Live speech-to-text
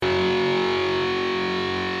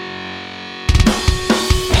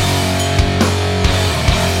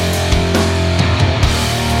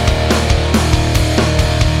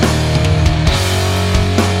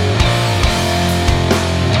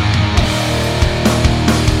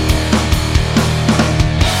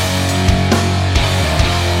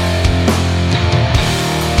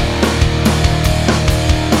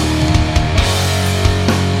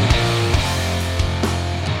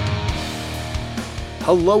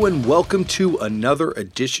Hello and welcome to another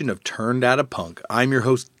edition of Turned Outta Punk. I'm your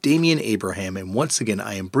host, Damian Abraham, and once again,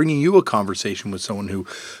 I am bringing you a conversation with someone who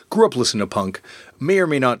grew up listening to punk, may or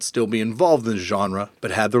may not still be involved in the genre,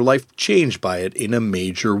 but had their life changed by it in a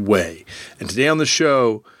major way. And today on the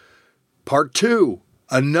show, part two.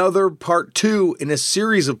 Another part two in a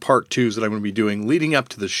series of part twos that I'm going to be doing leading up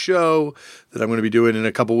to the show that I'm going to be doing in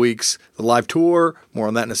a couple weeks, the live tour, more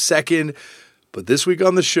on that in a second. But this week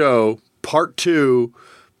on the show, part two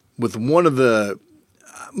with one of the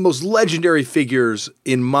most legendary figures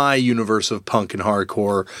in my universe of punk and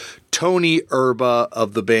hardcore, Tony Erba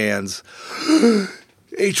of the bands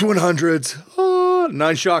H100s,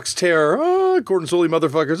 Nine Shocks Terror, Gordon Solie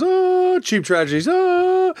Motherfuckers, Cheap Tragedies,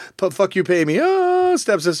 Fuck You Pay Me,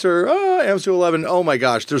 Stepsister, Am's to 11. Oh my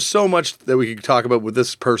gosh, there's so much that we could talk about with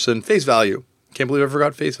this person. Face Value. Can't believe I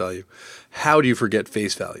forgot Face Value. How do you forget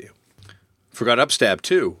Face Value? Forgot Upstab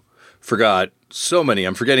too. Forgot so many.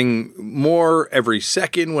 I'm forgetting more every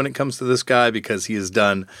second when it comes to this guy because he has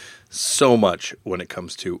done so much when it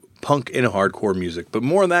comes to punk and hardcore music. But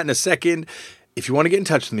more on that in a second. If you want to get in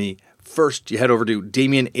touch with me, first you head over to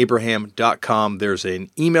DamianAbraham.com. There's an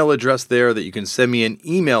email address there that you can send me an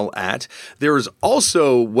email at. There is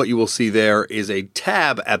also, what you will see there is a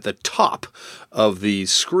tab at the top of the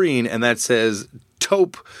screen, and that says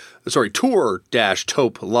Tour-Taupe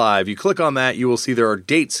Live. You click on that, you will see there are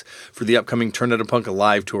dates for the upcoming Turned Outta Punk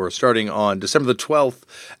Live Tour, starting on December the 12th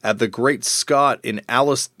at the Great Scott in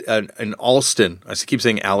Alston. I keep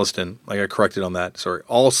saying Alliston. I got corrected on that. Sorry.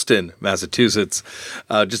 Alston, Massachusetts,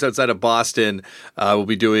 just outside of Boston. We'll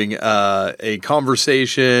be doing a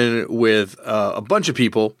conversation with a bunch of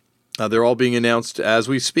people. They're all being announced as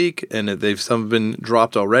we speak, and some have been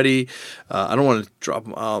dropped already. I don't want to drop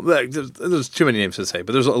them all. There's too many names to say,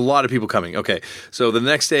 but there's a lot of people coming. Okay, so the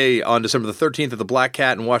next day on December the 13th at the Black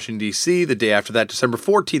Cat in Washington, D.C., the day after that, December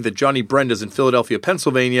 14th at Johnny Brenda's in Philadelphia,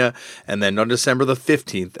 Pennsylvania, and then on December the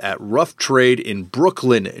 15th at Rough Trade in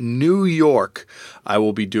Brooklyn, New York, I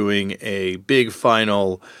will be doing a big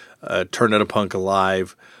final Turned Outta Punk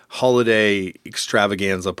Live holiday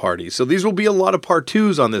extravaganza party. So these will be a lot of part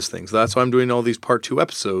twos on this thing. So that's why I'm doing all these part two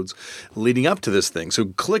episodes leading up to this thing. So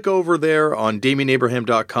click over there on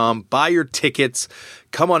DamianAbraham.com, buy your tickets,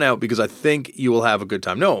 come on out because I think you will have a good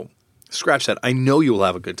time. No, scratch that. I know you will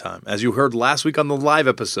have a good time. As you heard last week on the live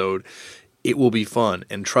episode, it will be fun.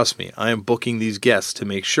 And trust me, I am booking these guests to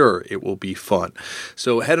make sure it will be fun.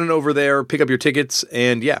 So head on over there, pick up your tickets,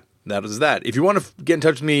 and yeah, that is that. If you want to get in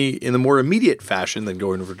touch with me in the more immediate fashion than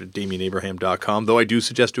going over to DamianAbraham.com, though I do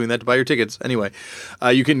suggest doing that to buy your tickets anyway,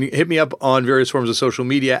 you can hit me up on various forms of social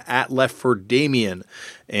media at Left for Damian,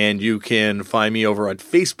 and you can find me over at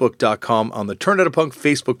Facebook.com on the Turned Outta Punk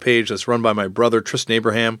Facebook page that's run by my brother Tristan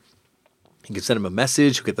Abraham. You can send him a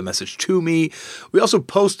message. You'll get the message to me. We also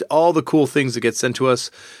post all the cool things that get sent to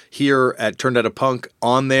us here at Turned Outta Punk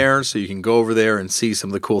on there, so you can go over there and see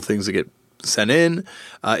some of the cool things that get sent in.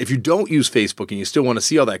 If you don't use Facebook and you still want to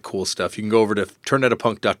see all that cool stuff, you can go over to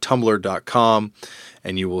turnedoutapunk.tumblr.com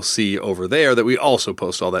and you will see over there that we also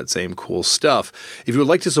post all that same cool stuff. If you would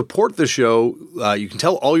like to support the show, you can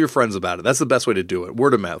tell all your friends about it. That's the best way to do it,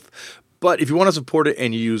 word of mouth. But if you want to support it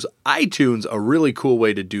and you use iTunes, a really cool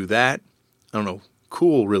way to do that, I don't know,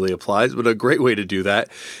 cool really applies, but a great way to do that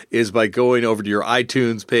is by going over to your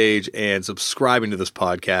iTunes page and subscribing to this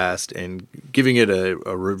podcast and giving it a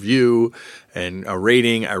review and a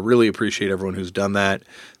rating. I really appreciate everyone who's done that.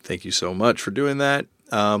 Thank you so much for doing that.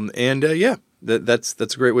 That's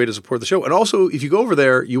a great way to support the show. And also, if you go over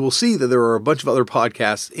there, you will see that there are a bunch of other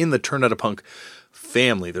podcasts in the Turned Outta Punk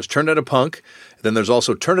family. There's Turned Outta Punk. Then there's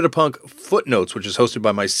also Turned Outta Punk Footnotes, which is hosted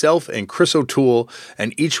by myself and Chris O'Toole.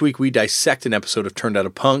 And each week we dissect an episode of Turned Outta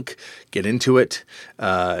Punk, get into it,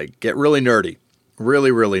 get really nerdy. Really,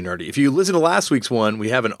 really nerdy. If you listen to last week's one, we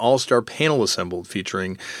have an all-star panel assembled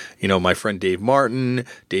featuring, my friend Dave Martin,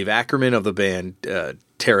 Dave Ackerman of the band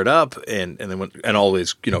Tear It Up, and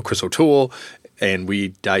always, Chris O'Toole. And we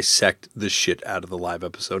dissect the shit out of the live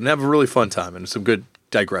episode and have a really fun time and some good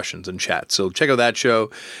digressions and chat. So check out that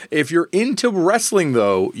show. If you're into wrestling,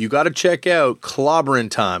 though, you got to check out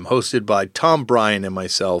Clobberin' Time, hosted by Tom Bryan and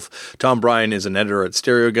myself. Tom Bryan is an editor at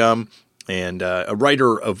Stereogum and a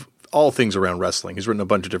writer of all things around wrestling. He's written a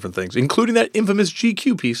bunch of different things, including that infamous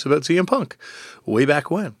GQ piece about CM Punk way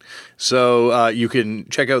back when. So you can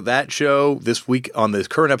check out that show. This week on this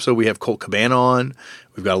current episode, we have Colt Cabana on.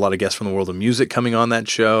 We've got a lot of guests from the world of music coming on that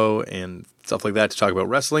show and stuff like that to talk about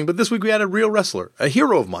wrestling. But this week we had a real wrestler, a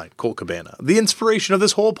hero of mine, Colt Cabana, the inspiration of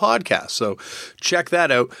this whole podcast. So check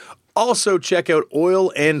that out. Also, check out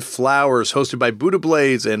Oil and Flowers, hosted by Buddha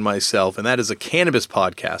Blades and myself, and that is a cannabis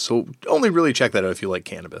podcast. So only really check that out if you like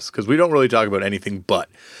cannabis, because we don't really talk about anything but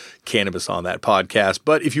cannabis on that podcast.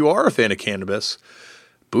 But if you are a fan of cannabis,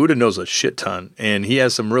 Buddha knows a shit ton, and he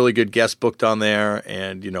has some really good guests booked on there.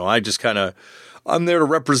 And I just I'm there to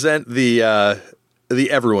represent the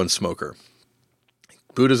everyone smoker.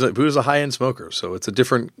 Buddha's a high-end smoker, so it's a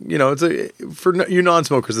different, for you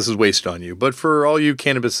non-smokers, this is wasted on you. But for all you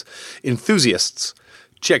cannabis enthusiasts,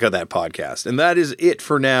 check out that podcast. And that is it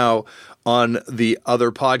for now on the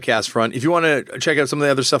other podcast front. If you want to check out some of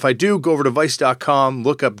the other stuff I do, go over to Vice.com,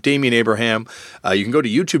 look up Damian Abraham. You can go to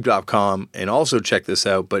YouTube.com and also check this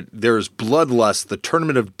out. But there's Bloodlust, the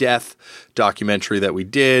Tournament of Death documentary that we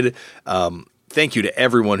did. Thank you to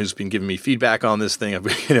everyone who's been giving me feedback on this thing. I've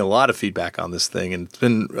been getting a lot of feedback on this thing, and it's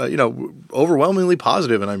been, overwhelmingly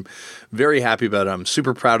positive, and I'm very happy about it. I'm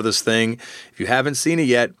super proud of this thing. If you haven't seen it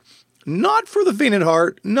yet, not for the faint at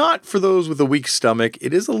heart, not for those with a weak stomach.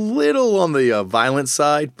 It is a little on the violent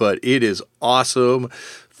side, but it is awesome.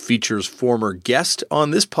 Features former guest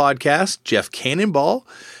on this podcast, Jeff Cannonball,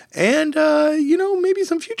 and, maybe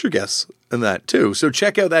some future guests in that too. So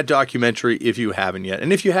check out that documentary if you haven't yet.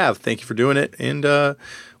 And if you have, thank you for doing it. And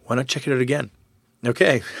why not check it out again?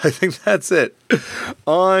 Okay, I think that's it.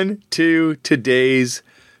 On to today's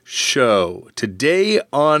show.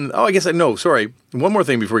 One more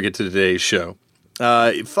thing before we get to today's show.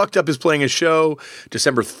 Fucked Up is playing a show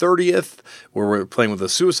December 30th where we're playing with the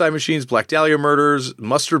Suicide Machines, Black Dahlia Murders,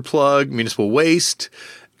 Mustard Plug, Municipal Waste.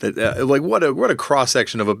 What a cross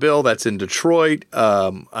section of a bill. That's in Detroit.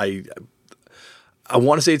 I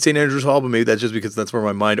want to say it's St. Andrews Hall, but maybe that's just because that's where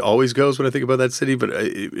my mind always goes when I think about that city, but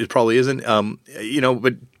it probably isn't.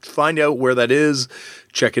 But find out where that is.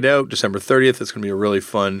 Check it out. December 30th. It's going to be a really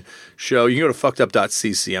fun show. You can go to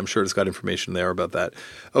fuckedup.cc. I'm sure it's got information there about that.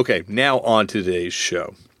 Okay, now on to today's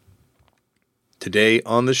show. Today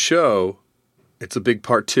on the show, it's a big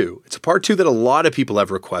part 2. It's a part 2 that a lot of people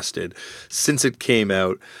have requested since it came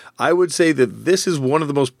out. I would say that this is one of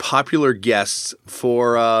the most popular guests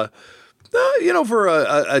for a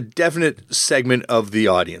definite segment of the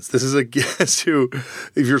audience. This is a guest who,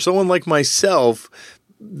 if you're someone like myself,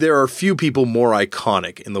 there are few people more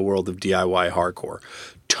iconic in the world of DIY hardcore.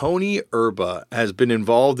 Tony Erba has been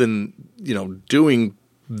involved in, doing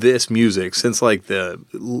this music since like the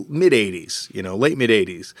mid-'80s, late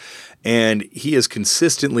mid-'80s. And he has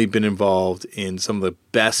consistently been involved in some of the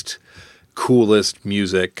best, coolest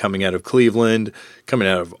music coming out of Cleveland, coming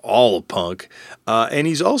out of all of punk. And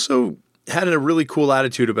he's also had a really cool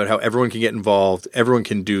attitude about how everyone can get involved, everyone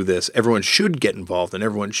can do this, everyone should get involved, and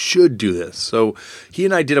everyone should do this. So he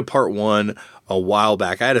and I did a part 1 a while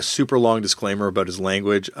back. I had a super long disclaimer about his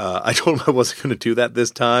language. I told him I wasn't going to do that this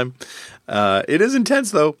time. It is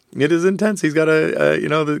intense, though. It is intense. He's got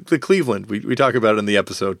the Cleveland. We talk about it in the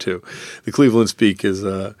episode too. The Cleveland speak is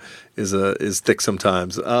thick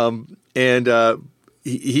sometimes.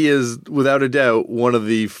 He is without a doubt one of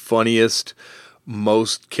the funniest,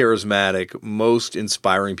 most charismatic, most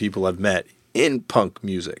inspiring people I've met in punk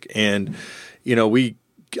music. And,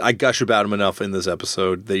 I gush about him enough in this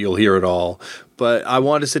episode that you'll hear it all. But I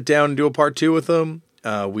wanted to sit down and do a part 2 with him.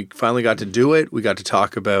 We finally got to do it. We got to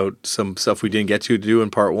talk about some stuff we didn't get to do in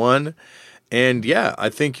part 1. And yeah, I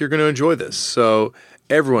think you're going to enjoy this. So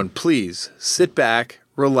everyone, please sit back,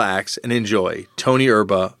 relax, and enjoy Tony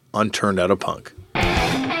Erba on Turned Out a Punk.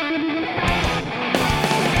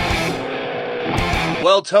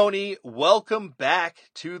 Well, Tony, welcome back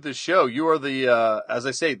to the show. You are the, as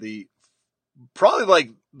I say, probably like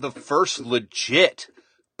the first legit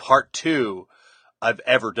part 2 I've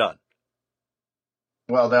ever done.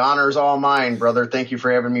 Well, the honor is all mine, brother. Thank you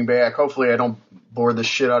for having me back. Hopefully I don't bore the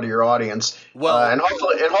shit out of your audience. Well, and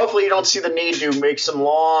hopefully you don't see the need to make some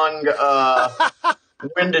long,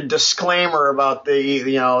 winded disclaimer about the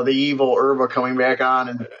evil Erba coming back on,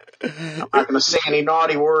 and I'm not going to say any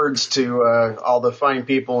naughty words to all the fine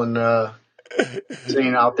people in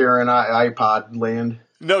sitting out there in iPod land.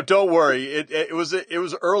 No, don't worry. It was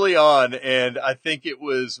early on, and I think it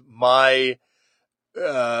was my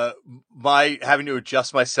having to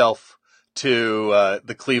adjust myself to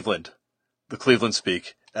the Cleveland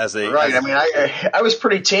speak as a right. I was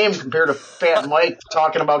pretty tame compared to Fat Mike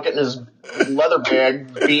talking about getting his leather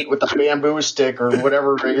bag beat with a bamboo stick or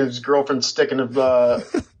whatever his girlfriend's sticking of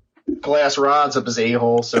glass rods up his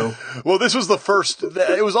a-hole. So, well, this was the first.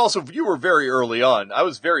 It was also, you were very early on. I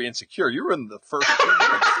was very insecure. You were in the first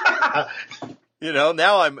 2 minutes.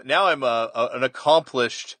 Now I'm an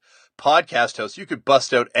accomplished podcast host. You could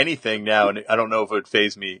bust out anything now, and I don't know if it would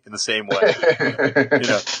faze me in the same way.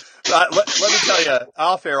 Let me tell you,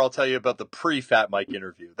 off air, I'll tell you about the pre-Fat Mike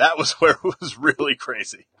interview. That was where it was really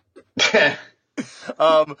crazy.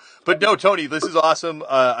 But no, Tony, this is awesome.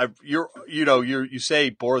 You say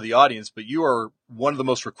bore the audience, but you are one of the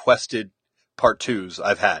most requested part twos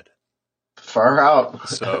I've had. Far out.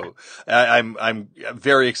 So I'm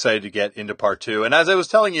very excited to get into part two. And as I was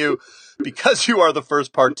telling you, because you are the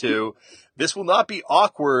first part two, this will not be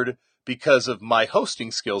awkward because of my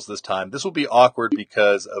hosting skills this time. This will be awkward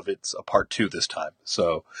because of it's a part two this time.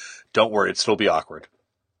 So don't worry, it'll still be awkward.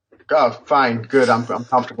 Oh, fine, good. I'm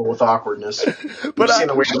comfortable with awkwardness. But you've seen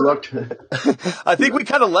the way you looked. I think we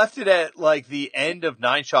kind of left it at like the end of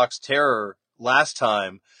Nine Shock's Terror last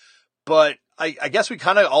time, but I guess we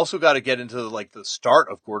kind of also got to get into like the start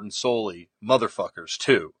of Gordon Solie Motherfuckers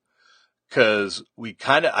too, because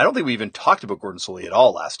I don't think we even talked about Gordon Solie at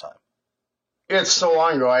all last time. It's so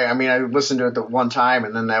long ago. I listened to it the one time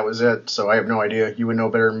and then that was it. So I have no idea. You would know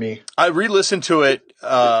better than me. I re-listened to it,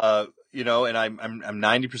 and I'm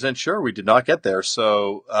 90% sure we did not get there.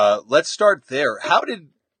 So, let's start there. How did,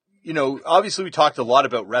 obviously we talked a lot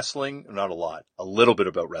about wrestling, not a lot, a little bit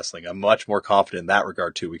about wrestling. I'm much more confident in that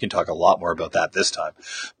regard too. We can talk a lot more about that this time,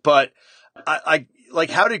 but I like,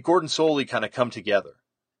 how did Gordon Solie kind of come together?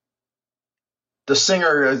 The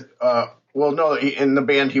singer, in the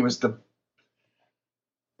band, he was the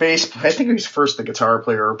bass. I think he was first the guitar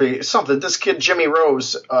player or bass, something. This kid, Jimmy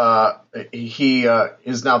Rose, he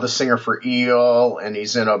is now the singer for Eel, and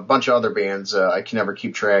he's in a bunch of other bands. I can never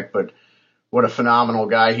keep track, but what a phenomenal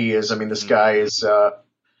guy he is. I mean, this guy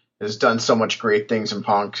has done so much great things in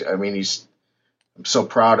punk. I mean, I'm so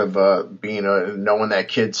proud of knowing that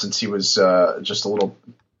kid since he was just a little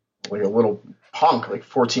punk, like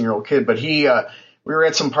 14-year-old kid. But we were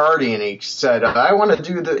at some party and he said,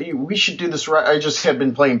 we should do this. I just had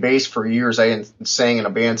been playing bass for years. I hadn't sang in a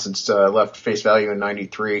band since I left Face Value in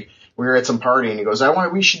 93. We were at some party and he goes,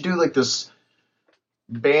 we should do like this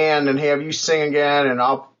band and have you sing again and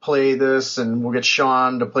I'll play this and we'll get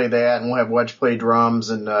Sean to play that and we'll have Wedge play drums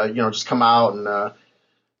and, just come out and,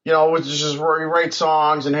 we'll just write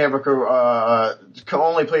songs and have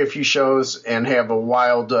only play a few shows and have a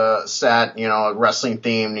wild set, a wrestling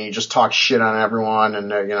theme, and you just talk shit on everyone.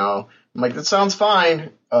 And, I'm like, that sounds fine.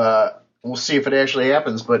 We'll see if it actually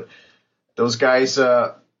happens. But those guys,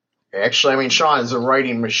 Sean is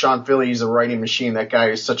Sean Philly is a writing machine. That guy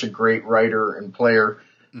is such a great writer and player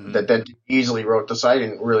that easily wrote this. I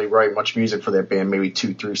didn't really write much music for that band, maybe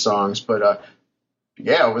 2-3 songs, but,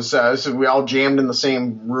 yeah, it was, so we all jammed in the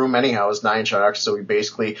same room anyhow as Nine Shocks. So it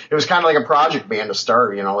was kind of like a project band to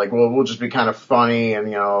start, like, we'll just be kind of funny and,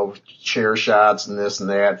 chair shots and this and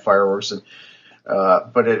that, fireworks. And,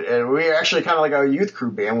 but we actually kind of like a youth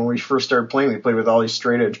crew band. When we first started playing, we played with all these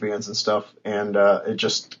straight edge bands and stuff. And, it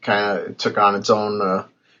just kind of took on its own,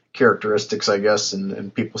 characteristics, I guess.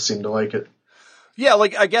 And people seemed to like it. Yeah.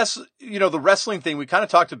 Like, I guess, the wrestling thing, we kind of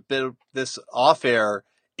talked a bit of this off air.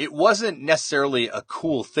 It wasn't necessarily a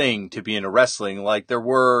cool thing to be into wrestling. Like there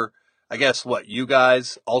were, I guess, you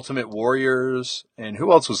guys, Ultimate Warriors, and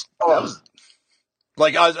who else was,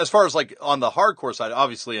 like, as far as like on the hardcore side,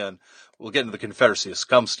 obviously, and we'll get into the Confederacy of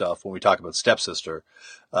Scum stuff when we talk about Stepsister,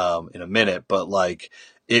 in a minute, but like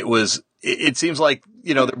it seems like,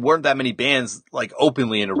 there weren't that many bands like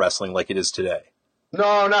openly into wrestling like it is today.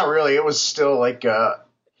 No, not really. It was still like,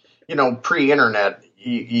 pre-internet.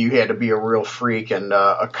 You had to be a real freak and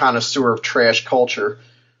a connoisseur of trash culture,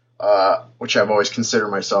 which I've always considered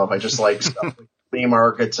myself. I just like stuff like flea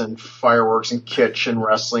markets and fireworks and kitsch and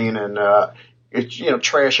wrestling and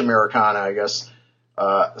trash Americana, I guess.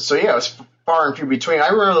 So yeah, it was far and few between. I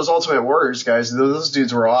remember those Ultimate Warriors guys. Those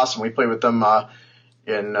dudes were awesome. We played with them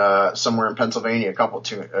in somewhere in Pennsylvania a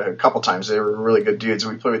couple times. They were really good dudes.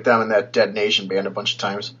 We played with them in that Dead Nation band a bunch of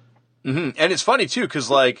times. Mm-hmm. And it's funny too, because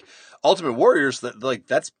like Ultimate Warriors,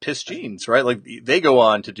 that's Piss Jeans, right? Like they go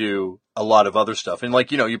on to do a lot of other stuff. And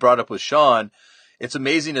like, you brought up with Sean, it's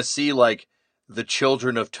amazing to see like the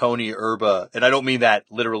children of Tony Erba. And I don't mean that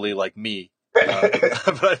literally like me, but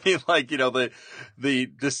I mean like,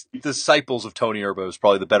 the disciples of Tony Erba is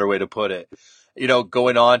probably the better way to put it,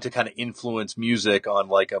 going on to kind of influence music on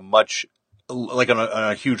like on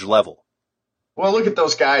a huge level. Well, look at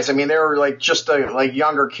those guys. I mean, they were like just like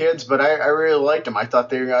younger kids, but I really liked them. I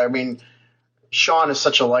thought Sean is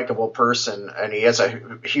such a likable person and he has a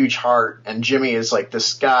huge heart. And Jimmy is like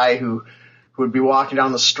this guy who would be walking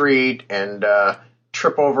down the street and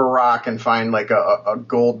trip over a rock and find like a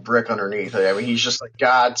gold brick underneath it. I mean, he's just like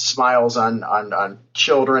God smiles on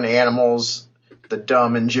children, animals, the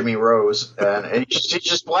dumb, and Jimmy Rose. And he's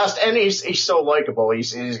just blessed. And he's so likable.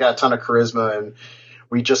 He's got a ton of charisma and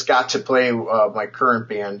we just got to play my current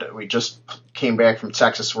band. We just came back from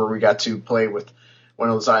Texas where we got to play with one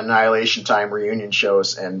of those Annihilation Time reunion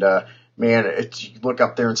shows. And man, you look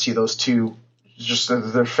up there and see those two. Just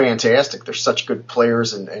they're fantastic. They're such good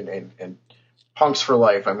players and punks for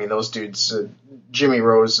life. I mean, those dudes. Jimmy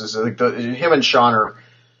Rose is him and Sean are.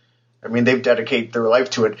 I mean, they've dedicated their life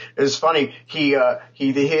to it. It's funny. He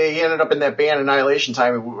ended up in that band Annihilation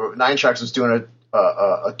Time. Nine Tracks was doing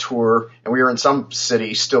a tour, and we were in some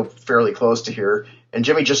city still fairly close to here. And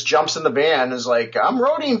Jimmy just jumps in the band and is like, I'm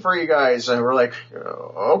roading for you guys. And we're like,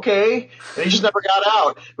 okay. And he just never got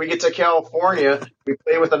out. We get to California. We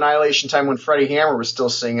play with Annihilation Time when Freddie Hammer was still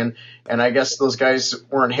singing. And I guess those guys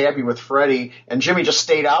weren't happy with Freddie. And Jimmy just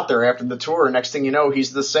stayed out there after the tour. Next thing you know,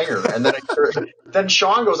 he's the singer. And then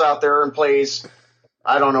Sean goes out there and plays,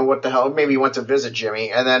 I don't know what the hell. Maybe he went to visit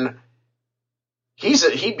Jimmy. And then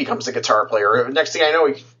he becomes a guitar player. Next thing I know,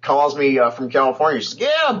 he calls me from California. He says,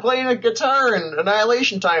 yeah, I'm playing a guitar in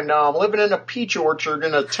Annihilation Time now. I'm living in a peach orchard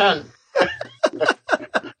in a tent.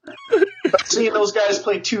 But seeing those guys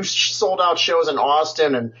play 2 sold-out shows in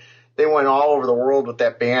Austin, and they went all over the world with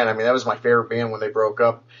that band. I mean, that was my favorite band when they broke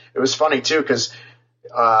up. It was funny, too, because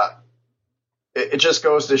it just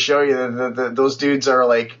goes to show you that those dudes are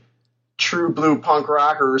like true blue punk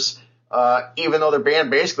rockers. Even though their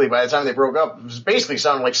band basically, by the time they broke up, was basically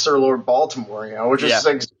sounding like Sir Lord Baltimore, which is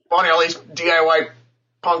like funny, all these DIY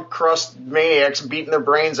punk crust maniacs beating their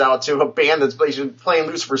brains out to a band that's playing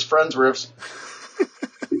Lucifer's Friends riffs.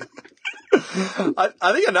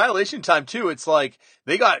 I think Annihilation Time too, it's like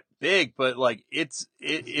they got big, but like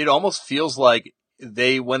it almost feels like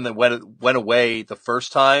they went away the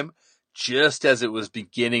first time just as it was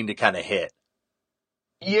beginning to kind of hit.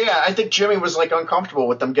 Yeah, I think Jimmy was like uncomfortable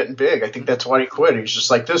with them getting big. I think that's why he quit. He's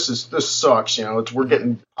just like, this sucks, we're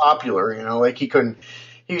getting popular, like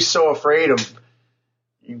he's so afraid of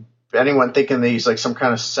anyone thinking that he's like some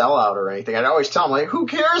kind of sellout or anything. I'd always tell him, like, who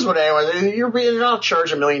cares what anyone, you're not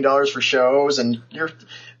charging $1 million for shows, and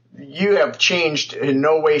you have changed in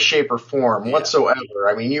no way, shape, or form whatsoever.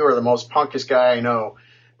 I mean, you are the most punkest guy I know.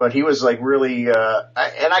 But he was like really, and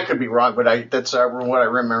I could be wrong, but that's what I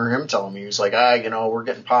remember him telling me. He was like, we're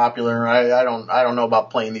getting popular. I don't know about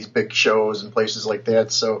playing these big shows and places like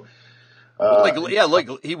that. So,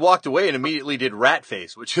 he walked away and immediately did Rat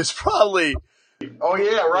Face, which is probably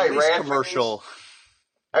right, Rat commercial.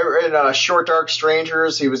 I read Short Dark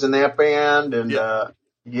Strangers. He was in that band, and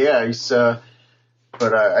he's.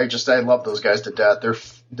 But I love those guys to death.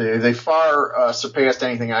 They far surpassed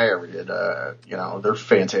anything I ever did. They're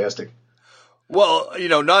fantastic. Well,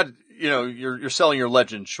 you're selling your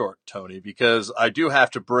legend short, Tony, because I do have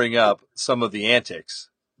to bring up some of the antics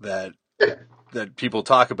that people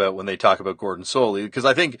talk about when they talk about Gordon Solie, because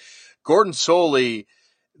I think Gordon Solie,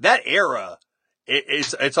 that era,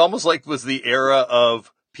 it's almost like was the era of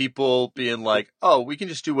people being like, oh, we can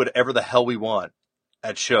just do whatever the hell we want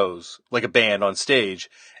at shows, like a band on stage,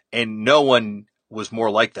 and no one was more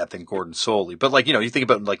like that than Gordon Solie. But like, you think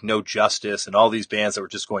about like No Justice and all these bands that were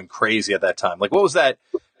just going crazy at that time. Like, what was that?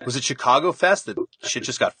 Was it Chicago Fest that shit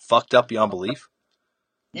just got fucked up beyond belief?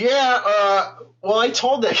 Yeah. Well, I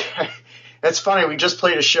told that guy. It's funny. We just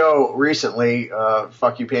played a show recently.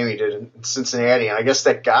 Fuck You Pay Me did in Cincinnati, and I guess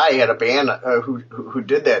that guy had a band who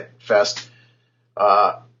did that fest.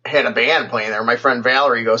 Had a band playing there. My friend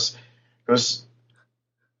Valerie goes.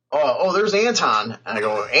 Oh, there's Anton. And I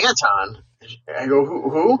go, Anton? I go,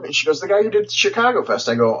 who? And she goes, the guy who did Chicago Fest.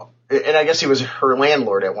 I go, and I guess he was her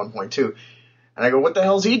landlord at one point too. And I go, what the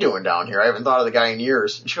hell's he doing down here? I haven't thought of the guy in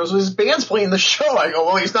years. And she goes, well, his band's playing the show. I go,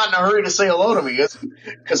 well, he's not in a hurry to say hello to me.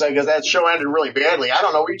 Because I guess that show ended really badly. I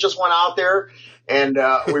don't know. We just went out there and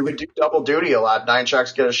we would do double duty a lot. Nine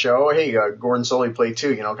Tracks get a show. Hey, Gordon Solie played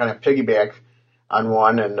too, kind of piggyback on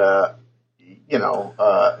one. And,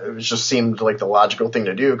 it just seemed like the logical thing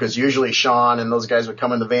to do because usually Sean and those guys would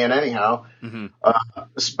come in the van anyhow. Mm-hmm.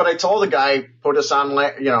 But I told the guy, put us on,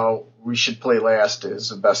 we should play last is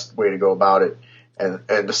the best way to go about it. And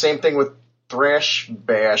the same thing with Thrash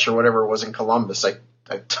Bash or whatever it was in Columbus. I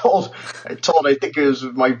told, I think it was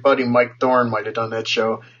my buddy Mike Thorne might have done that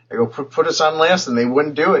show. I go, put us on last, and they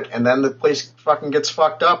wouldn't do it. And then the place fucking gets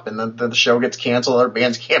fucked up, and then the show gets canceled. Other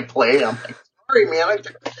bands can't play. I'm like, sorry, man. What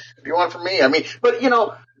do you want from me? I mean, but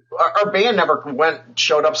our band never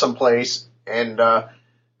showed up someplace and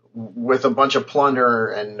with a bunch of plunder.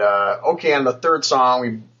 And on the third song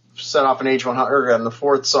we set off an H100. On the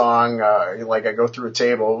fourth song, I go through a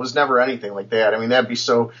table. It was never anything like that. I mean, that'd be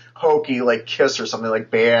so hokey, like Kiss or something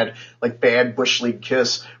like bad Bush League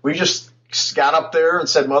Kiss. We just got up there and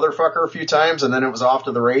said motherfucker a few times, and then it was off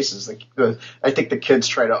to the races. I think the kids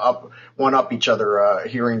try to one up each other,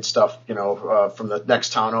 hearing stuff, from the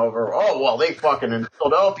next town over. Oh, well, they fucking in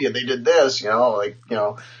Philadelphia, they did this, how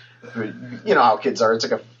kids are. It's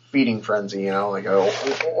like a feeding frenzy, like a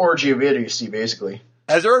orgy of idiocy, basically.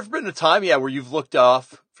 Has there ever been a time, where you've looked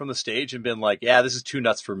off from the stage and been like, yeah, this is too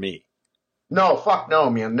nuts for me? No, fuck no,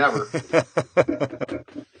 man, never.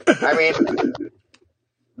 I mean,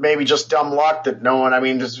 maybe just dumb luck that no one,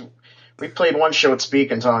 we played one show at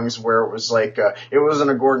Speak in Tongues where it was like, it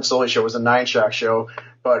wasn't a Gordon Solie show, it was a 9-Shock show,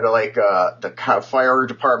 but the fire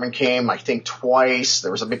department came, I think twice.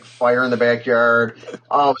 There was a big fire in the backyard.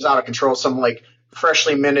 Oh, it was out of control. Some like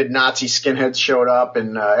freshly minted Nazi skinheads showed up,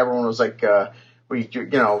 and everyone was like,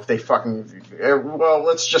 they fucking, well,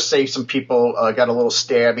 let's just say some people got a little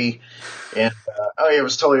stabby, and it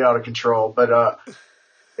was totally out of control. But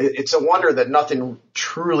it's a wonder that nothing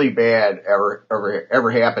truly bad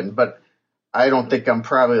ever happened. But I don't think I'm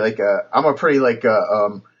probably I'm a pretty I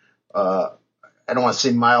don't want to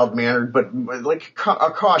say mild mannered, but like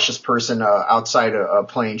a cautious person outside of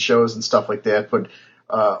playing shows and stuff like that. But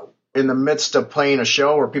in the midst of playing a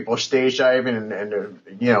show where people are stage diving and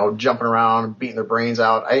jumping around and beating their brains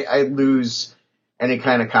out, I lose any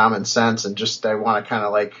kind of common sense, and just I want to kind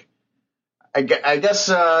of I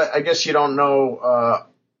guess you don't know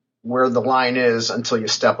where the line is until you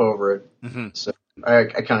step over it. Mm-hmm. So I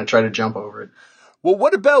kind of try to jump over it. Well,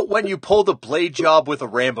 what about when you pulled a blade job with a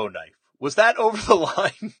Rambo knife? Was that over the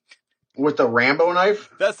line? With the Rambo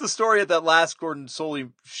knife? That's the story at that last Gordon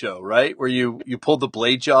Solie show, right? Where you pulled the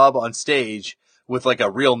blade job on stage with like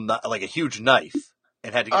a huge knife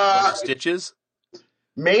and had to get a bunch of stitches.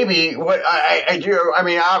 Maybe what I do. I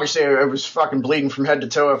mean, obviously, I was fucking bleeding from head to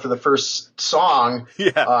toe after the first song.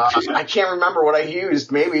 Yeah. I can't remember what I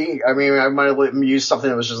used. Maybe I might have used something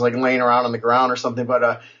that was just like laying around on the ground or something.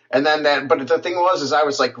 But but the thing was I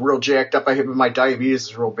was like real jacked up. My diabetes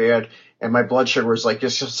is real bad. And my blood sugar was like,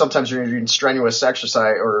 sometimes when you're doing strenuous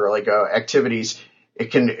exercise or activities,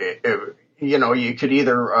 it can, you could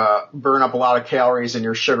either burn up a lot of calories and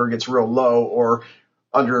your sugar gets real low, or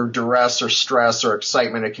under duress or stress or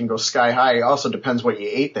excitement, it can go sky high. It also depends what you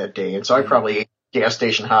ate that day. And so I probably ate gas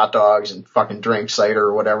station hot dogs and fucking drank cider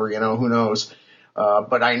or whatever, who knows.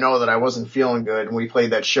 But I know that I wasn't feeling good. And we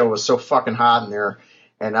played that show. It was so fucking hot in there.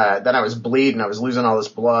 And then I was bleeding. I was losing all this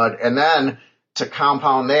blood. And then to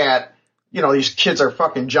compound that, these kids are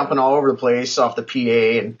fucking jumping all over the place off the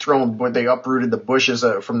PA and they uprooted the bushes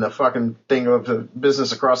from the fucking thing of the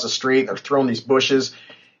business across the street. They're throwing these bushes,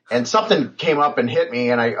 and something came up and hit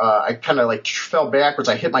me, and I kind of fell backwards.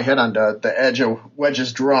 I hit my head on the edge of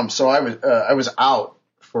Wedge's drum. So I was out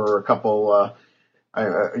for a couple,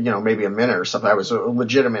 maybe a minute or something. I was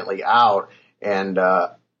legitimately out. And,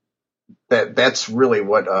 that's really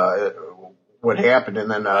what happened. And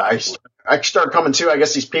then, I started coming to. I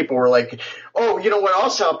guess these people were like, "Oh, what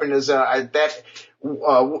else happened is I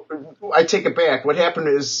take it back. What happened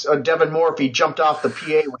is Devin Morphy jumped off the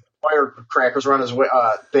PA with firecrackers around his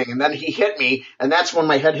thing, and then he hit me, and that's when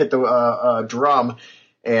my head hit the drum,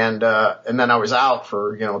 and then I was out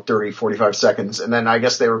for 30, 45 seconds, and then I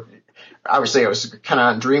guess they were. Obviously, I was kind of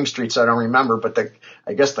on Dream Street, so I don't remember, but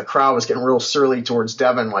I guess the crowd was getting real surly towards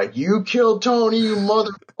Devin, like, "You killed Tony, you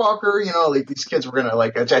motherfucker," these kids were gonna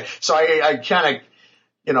attack. So I kind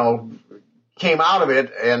of, came out of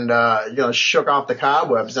it and, shook off the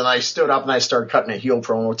cobwebs, and I stood up and I started cutting a heel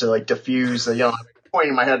promo to diffuse the,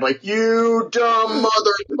 pointing my head like, "You dumb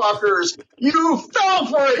motherfuckers, you fell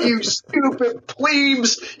for it, you stupid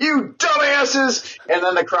plebes, you dumbasses." And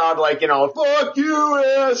then the crowd "Fuck you,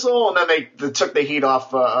 asshole," and then they took the heat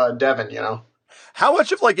off Devin. How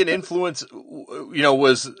much of an influence,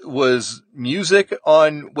 was music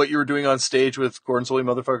on what you were doing on stage with Gordon Solie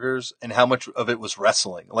Motherfuckers, and how much of it was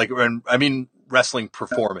wrestling? Wrestling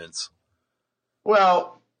performance.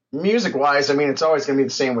 Well, music-wise, it's always going to be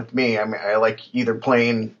the same with me. I like either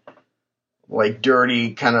playing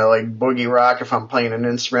dirty kind of boogie rock if I'm playing an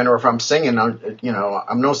instrument, or if I'm singing.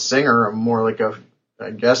 I'm no singer. I'm more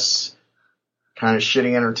I guess, kind of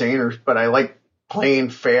shitty entertainer. But I like playing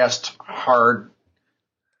fast, hard,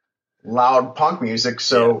 loud punk music.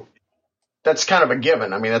 So that's kind of a given.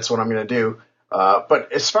 That's what I'm going to do.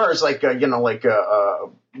 But as far as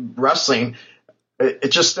wrestling.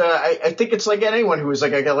 It just, I think it's like anyone who was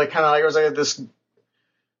this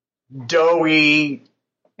doughy,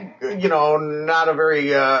 not a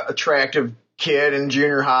very attractive kid in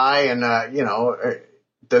junior high, and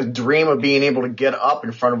the dream of being able to get up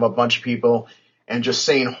in front of a bunch of people and just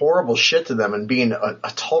saying horrible shit to them and being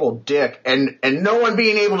a total dick, and no one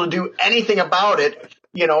being able to do anything about it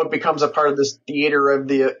it becomes a part of this theater of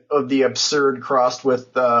the absurd crossed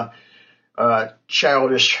with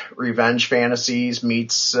childish revenge fantasies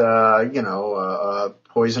meets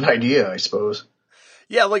poison idea, I suppose.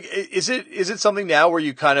 Yeah, like is it something now where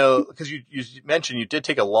you kind of, because you mentioned you did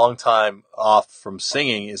take a long time off from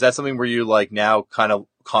singing. Is that something where you like now kind of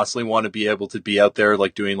constantly want to be able to be out there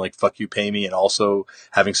like doing like Fuck You Pay Me and also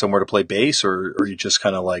having somewhere to play bass, or are you just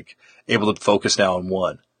kind of like able to focus now on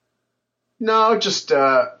one? No, just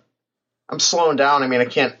I'm slowing down. I mean, I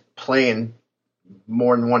can't play in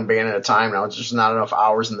more than one band at a time now. It's just not enough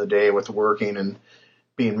hours in the day with working and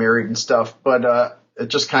being married and stuff. But it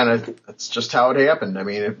just it's just how it happened. I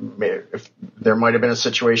mean, if there might have been a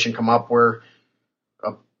situation come up where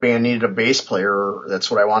a band needed a bass player, that's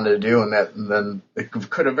what I wanted to do. And then it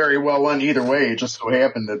could have very well went either way. It just so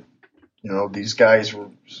happened that, these guys were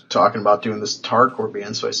talking about doing this hardcore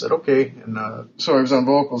band. So I said, okay. And so I was on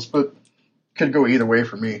vocals, but could go either way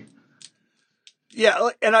for me. Yeah.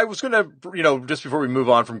 And I was going to, just before we move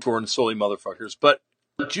on from Gordon Solie Motherfuckers, but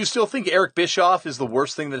do you still think Eric Bischoff is the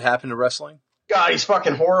worst thing that happened to wrestling? God, he's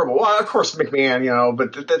fucking horrible. Well, of course, McMahon,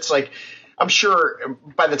 but that's like, I'm sure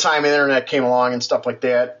by the time the internet came along and stuff like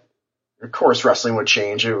that, of course, wrestling would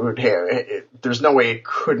change. It would have, there's no way it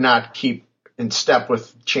could not keep in step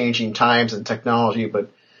with changing times and technology. But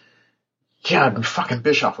God, fucking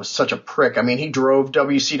Bischoff was such a prick. I mean, he drove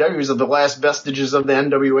WCW. He was the last vestiges of the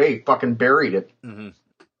NWA. He fucking buried it. Mm-hmm.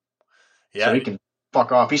 Yeah. So he can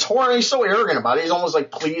fuck off. He's horrible. He's so arrogant about it. He's almost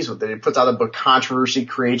like pleased with it. He puts out a book, controversy,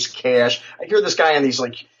 creates cash. I hear this guy on these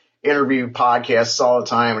like interview podcasts all the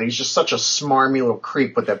time, and he's just such a smarmy little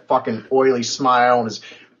creep with that fucking oily smile and his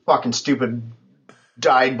fucking stupid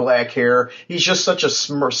dyed black hair. He's just such a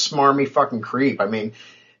smarmy fucking creep. I mean,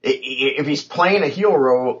 if he's playing a heel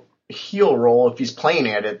role, if he's playing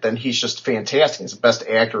at it, then he's just fantastic. He's the best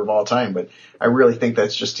actor of all time. But I really think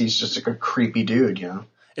he's just like a creepy dude,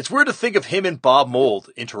 It's weird to think of him and Bob Mould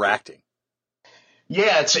interacting.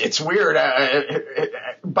 Yeah, it's weird.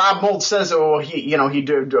 Bob Mould says, he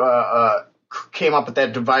did came up with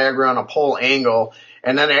that Viagra on a pole angle,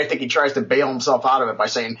 and then I think he tries to bail himself out of it by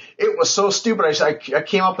saying it was so stupid. I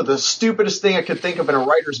came up with the stupidest thing I could think of in a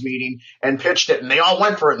writers' meeting and pitched it, and they all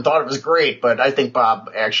went for it and thought it was great. But I think Bob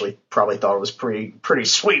actually probably thought it was pretty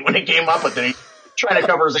sweet when he came up with it. He's trying to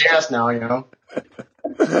cover his ass now, I don't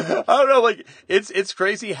know, like it's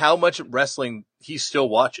crazy how much wrestling he still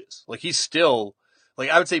watches. Like he's still, like,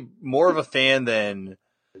 I would say more of a fan than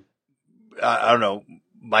I don't know,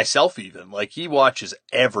 myself even. Like he watches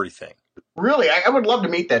everything. Really, I would love to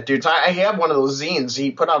meet that dude. I have one of those zines.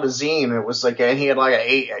 He put out a zine. It was like, and he had like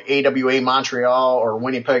a AWA Montreal or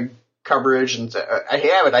Winnipeg coverage, and I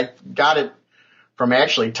have it. I got it from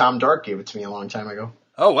actually Tom Dart gave it to me a long time ago.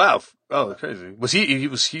 Oh wow! Oh, crazy. Was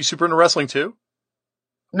he super into wrestling too?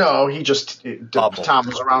 No, Tom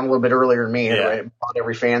was around a little bit earlier than me. Yeah. Anyway, bought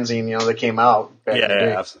every fanzine, that came out back in the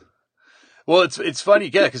day. Absolutely. Well, it's funny,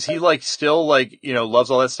 yeah, because he like still like, loves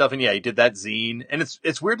all that stuff. And yeah, he did that zine. And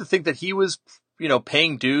it's weird to think that he was,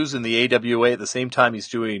 paying dues in the AWA at the same time he's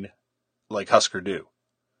doing like Husker Du.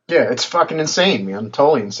 Yeah, it's fucking insane, man.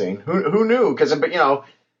 Totally insane. Who knew? Because,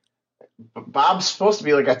 Bob's supposed to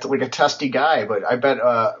be like a testy guy, but I bet,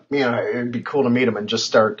 it'd be cool to meet him and just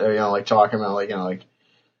start,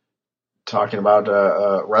 talking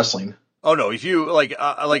about wrestling. Oh no! If you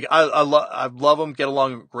I love him, get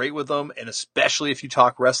along great with him, and especially if you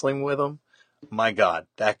talk wrestling with him, my God,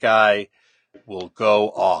 that guy will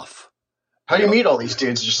go off. How do you meet all these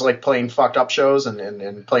dudes? Just like playing fucked up shows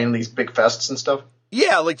and playing these big fests and stuff?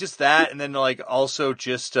 Yeah, like just that, and then like also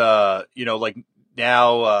just like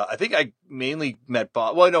now I think I mainly met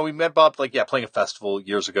Bob. Well, no, we met Bob playing a festival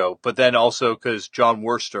years ago, but then also because John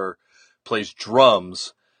Worster plays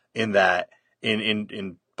drums in that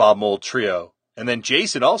in Bob Mould Trio. And then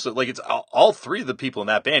Jason also, like, it's all three of the people in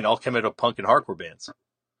that band all came out of punk and hardcore bands.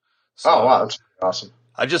 So oh, wow. That's awesome.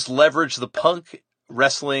 I just leverage the punk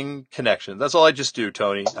wrestling connection. That's all I just do,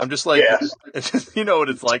 Tony. I'm just like, it's just, you know what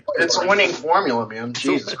it's like. It's a winning formula, man.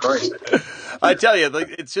 Jesus Christ. I tell you,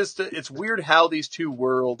 like, it's weird how these two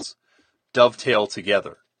worlds dovetail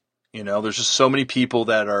together. There's just so many people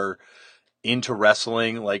that are into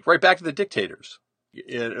wrestling, like right back to the Dictators.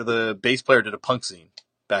 The bass player did a punk scene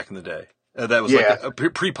back in the day. That was like a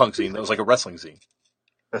pre-punk scene. That was like a wrestling scene.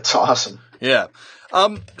 That's awesome. Yeah.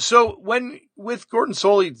 So with Gordon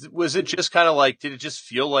Solie, was it just kind of like, did it just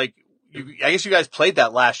feel like I guess you guys played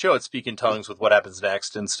that last show at Speak in Tongues with What Happens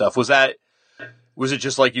Next and stuff. Was it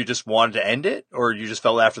just like you just wanted to end it, or you just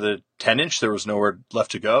felt after the 10-inch there was nowhere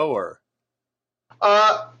left to go, or?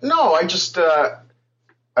 No, I just,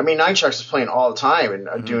 Nine Chucks was playing all the time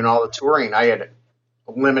and doing all the touring. I had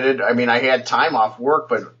limited. I mean, I had time off work,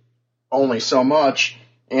 but only so much.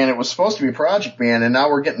 And it was supposed to be a project band, and now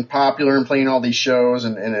we're getting popular and playing all these shows,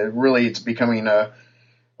 and it's becoming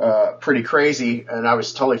pretty crazy. And I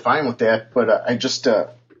was totally fine with that, but I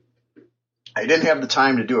didn't have the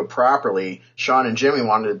time to do it properly. Sean and Jimmy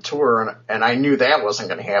wanted to tour, and I knew that wasn't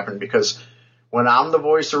going to happen because when I'm the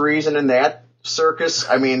voice of reason in that circus,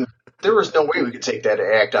 I mean, there was no way we could take that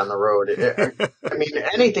act on the road. I mean,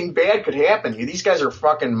 anything bad could happen. These guys are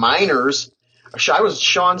fucking minors. I was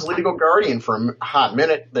Sean's legal guardian for a hot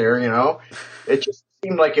minute there, you know. It just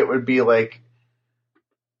seemed like it would be like,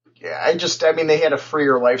 I mean, they had a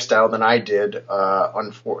freer lifestyle than I did,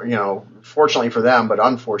 fortunately for them, but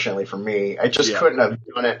unfortunately for me. I just couldn't have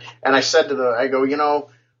done it. And I said I go, you know,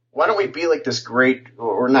 why don't we be like this great,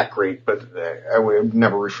 or not great, but I would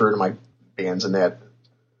never refer to my bands in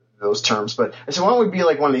those terms, but I said, why don't we be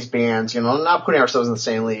like one of these bands, you know, not putting ourselves in the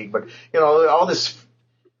same league, but, you know, all this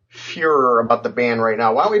furor about the band right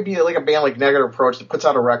now. Why don't we be like a band like Negative Approach that puts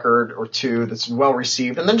out a record or two that's well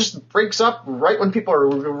received and then just breaks up right when people are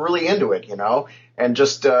really into it, you know? And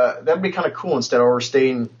just that'd be kind of cool instead of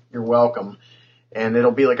overstaying your welcome. And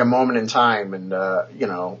it'll be like a moment in time. And, you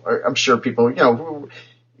know, I'm sure people, you know,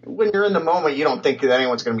 when you're in the moment, you don't think that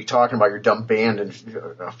anyone's going to be talking about your dumb band in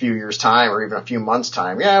a few years' time or even a few months'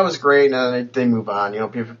 time. Yeah, it was great. And then they move on. You know,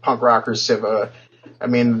 punk rockers have I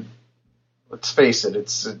mean, let's face it,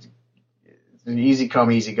 it's an easy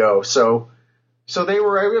come, easy go. So they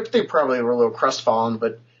probably were a little crestfallen,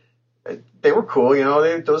 but they were cool. You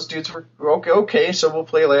know, those dudes were okay. So we'll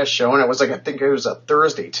play last show. And it was like, I think it was a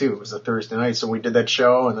Thursday too. It was a Thursday night. So we did that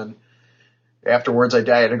show. And then afterwards I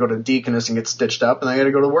had to go to Deaconess and get stitched up. And I had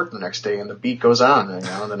to go to work the next day and the beat goes on. And,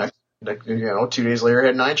 you know, the next, 2 days later I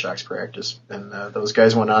had 9 Shocks practice and those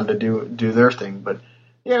guys went on to do their thing. But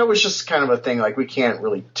yeah, it was just kind of a thing. Like we can't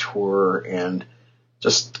really tour and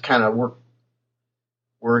just kind of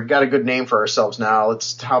we're got a good name for ourselves now.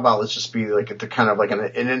 Let's just be like at the kind of like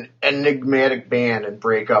an enigmatic band and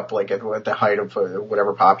break up like at the height of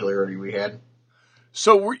whatever popularity we had.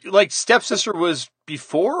 So like Stepsister was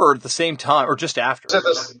before or at the same time or just after? At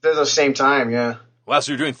the same time, yeah. Wow,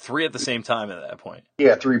 so you're doing 3 at the same time at that point.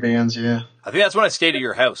 Yeah, 3 bands, yeah. I think that's when I stayed at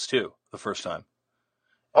your house too, the first time.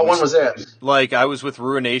 Oh, when was that? Like, I was with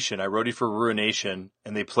Ruination. I roadied for Ruination,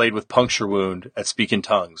 and they played with Puncture Wound at Speak in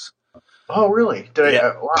Tongues. Oh, really?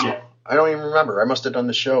 Wow. I don't even remember. I must have done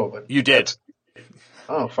the show. But you did.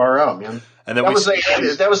 Oh, far out, man. And then that was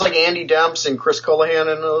like Andy Demps and Chris Colohan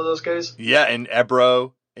and all those guys? Yeah, and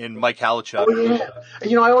Ebro and Mike Halichuk. Oh, yeah.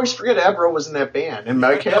 You know, I always forget Ebro was in that band, and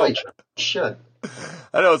Mike Halichuk. Shit.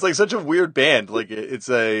 I know, it's like such a weird band. Like, it's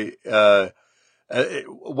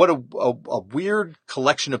what a weird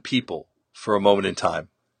collection of people for a moment in time.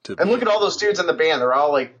 And look at all those dudes in the band; they're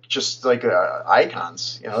all like just like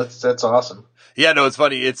icons. You know, that's awesome. Yeah, no, it's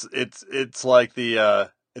funny. It's like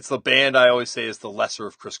it's the band I always say is the lesser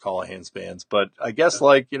of Chris Colohan's bands. But I guess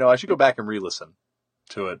I should go back and re-listen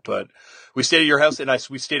to it. But we stayed at your house and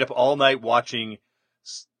we stayed up all night watching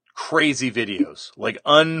crazy videos, like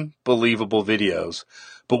unbelievable videos.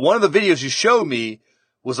 But one of the videos you showed me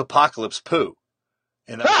was Apocalypse Poo.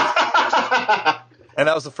 And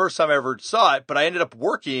that was the first time I ever saw it, but I ended up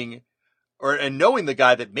working and knowing the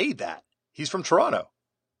guy that made that. He's from Toronto.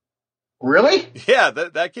 Really? Yeah,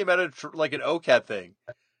 that came out of like an OCAT thing.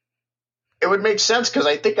 It would make sense because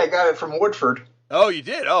I think I got it from Woodford. Oh, you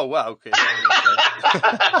did? Oh, wow. Okay.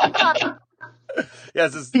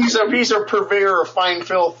 Yes, he's a purveyor of fine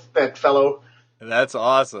filth, that fellow. That's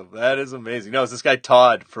awesome. That is amazing. No, it's this guy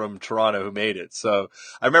Todd from Toronto who made it. So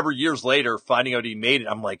I remember years later finding out he made it.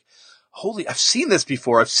 I'm like, holy, I've seen this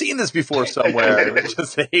before somewhere. It's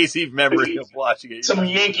just a hazy memory of watching it. Some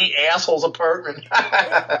Yankee asshole's apartment.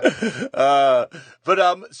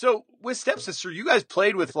 So with Stepsister, you guys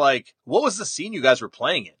played with what was the scene you guys were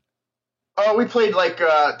playing in? Oh, we played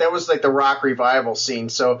that was like the rock revival scene.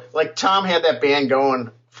 So Tom had that band going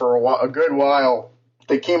for a good while.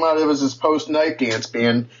 They came out, it was his post-Knife Dance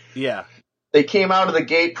band. Yeah. They came out of the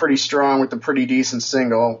gate pretty strong with a pretty decent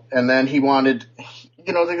single, and then he wanted,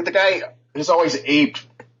 the guy has always aped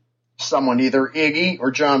someone, either Iggy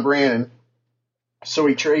or John Brannon. So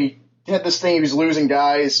he had this thing, he was losing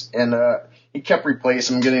guys, and he kept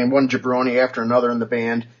replacing them, getting one jabroni after another in the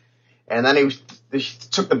band. And then he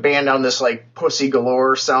took the band down this Pussy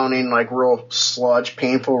Galore sounding real sludge,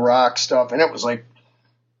 painful rock stuff, and it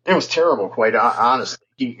was terrible, quite honestly.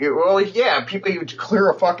 People would clear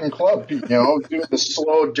a fucking club, do the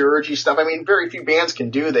slow, dirgy stuff. I mean, very few bands can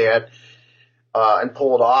do that and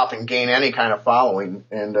pull it off and gain any kind of following.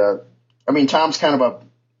 And Tom's kind of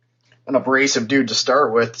an abrasive dude to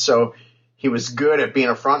start with, so he was good at being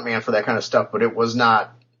a front man for that kind of stuff, but it was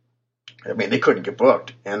not. I mean, they couldn't get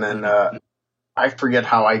booked. And then I forget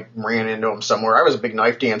how I ran into him somewhere. I was a big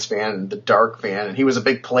Knife Dance fan, the Dark fan, and he was a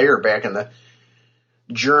big player back in the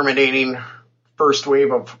germinating first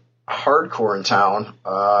wave of hardcore in town.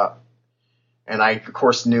 And I, of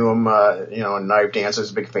course, knew him, in Knife Dance. I was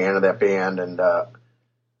a big fan of that band, and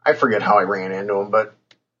I forget how I ran into him, but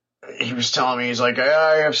he was telling me, he's like,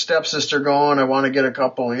 I have Stepsister going. I want to get a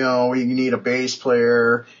couple, we need a bass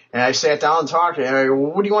player. And I sat down and talked to him. I go,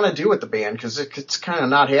 well, what do you want to do with the band? Because it's kind of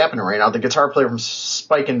not happening right now. The guitar player from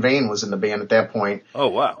Spike and Vein was in the band at that point. Oh,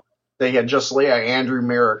 wow. They had just Leah, Andrew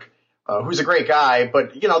Merrick, who's a great guy,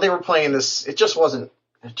 but, they were playing this. It just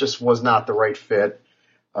was not the right fit.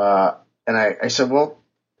 And I said, well,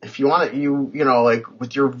 if you want it, like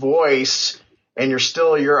with your voice and you're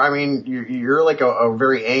like a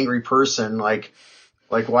very angry person, like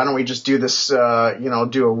why don't we just do this, do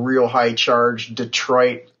a real high charge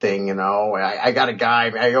Detroit thing, I got a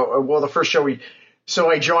guy. I go, well, the first show so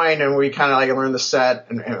I joined and we kind of like learned the set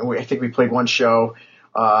and I think we played one show,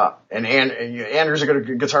 and Andrew's a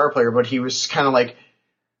good guitar player, but he was kind of like,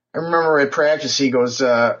 I remember at practice, he goes,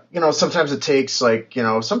 sometimes it takes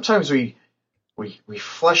sometimes we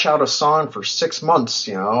flesh out a song for 6 months,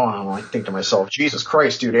 and I think to myself, Jesus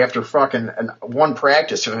Christ, dude, after fucking one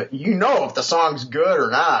practice, if the song's good or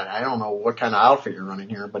not. I don't know what kind of outfit you're running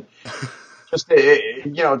here, but just,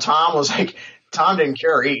 Tom didn't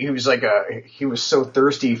care. He was like, he was so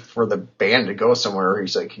thirsty for the band to go somewhere.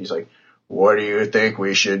 He's like, what do you think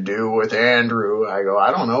we should do with Andrew? I go,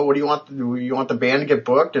 I don't know. What do you want? Do you want the band to get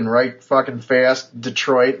booked and write fucking fast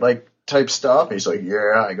Detroit, type stuff? He's like,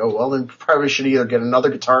 yeah. I go, well, then probably should either get another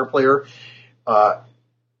guitar player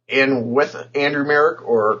in with Andrew Merrick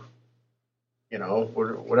or,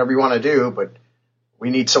 whatever you want to do, but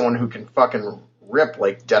we need someone who can fucking rip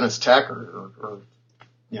like Dennis Tech or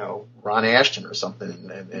Ron Ashton or something,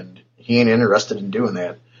 and he ain't interested in doing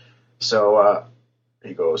that. So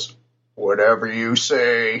he goes, whatever you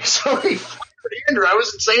say. So he fired Andrew. I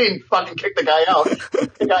wasn't saying fucking kick the guy out.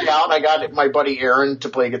 I got my buddy Aaron to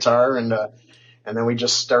play guitar, and then we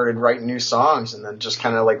just started writing new songs, and then just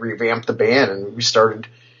kind of like revamped the band, and we started.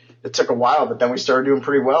 It took a while, but then we started doing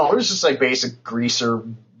pretty well. It was just like basic greaser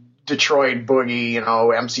Detroit boogie,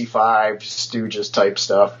 MC5 Stooges type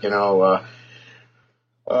stuff,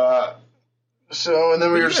 So, and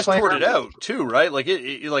then we were just toured it out too, right? Like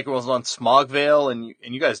it was on Smogvale, and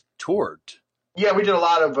you guys toured. Yeah, we did a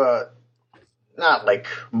lot of not like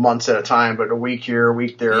months at a time, but a week here, a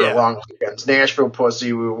week there, long weekends. Nashville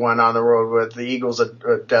Pussy, we went on the road with the Eagles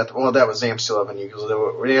at Death. Well, that was AM11 Eagles.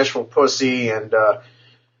 Nashville Pussy and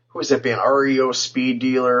who was that band? REO Speed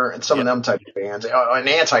Dealer and some of them type of bands. An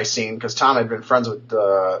AntiSeen, because Tom had been friends with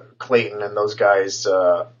Clayton and those guys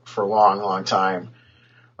for a long, long time.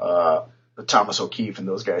 Thomas O'Keefe and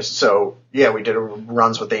those guys. So, yeah, we did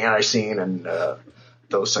runs with the AntiSeen and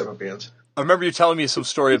those type of bands. I remember you telling me some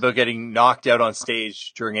story about getting knocked out on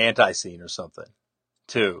stage during AntiSeen or something,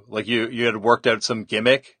 too. Like you had worked out some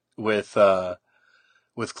gimmick with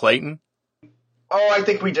Clayton. Oh, I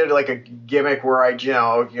think we did like a gimmick where I,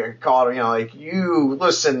 called him, like,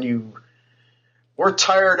 we're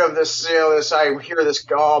tired of this, I hear this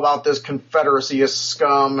all about this Confederacy of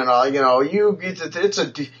scum and,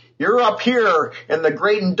 you're up here in the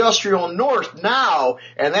great industrial north now,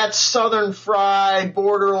 and that southern fried,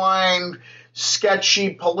 borderline,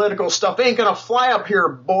 sketchy political stuff ain't gonna fly up here,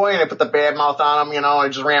 boy. And I put the bad mouth on him, I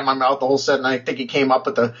just ran my mouth the whole set, and I think he came up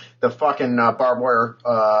with the fucking barbed wire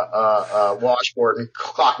washboard and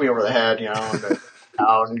clocked me over the head,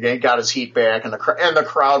 and got his heat back, and the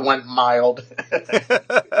crowd went mild.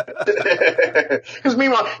 Because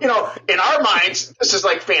meanwhile, in our minds, this is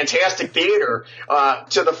like fantastic theater.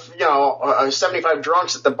 To the 75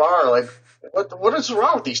 drunks at the bar, like, what is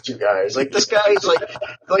wrong with these two guys? Like, this guy's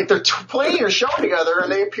like they're playing a show together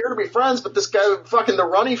and they appear to be friends, but this guy, fucking the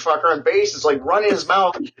runny fucker on bass, is like running his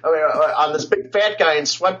mouth on this big fat guy in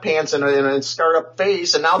sweatpants and a scarred up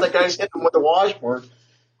face, and now that guy's hitting him with the washboard.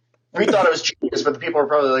 We thought it was genius, but the people are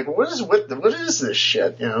probably like, what is this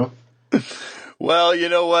shit, Well, you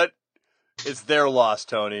know what? It's their loss,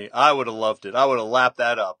 Tony. I would have loved it. I would have lapped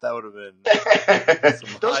that up. That would have been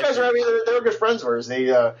those guys are, they were good friends of ours.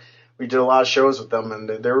 We did a lot of shows with them, and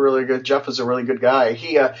they were really good. Jeff was a really good guy.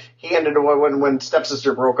 He ended up, when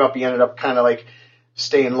Stepsister broke up, he ended up kind of like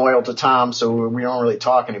staying loyal to Tom, so we don't really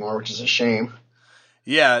talk anymore, which is a shame.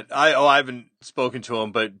 Yeah, I haven't spoken to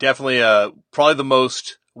him, but definitely probably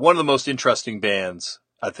one of the most interesting bands,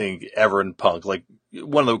 I think, ever in punk. Like,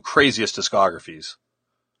 one of the craziest discographies.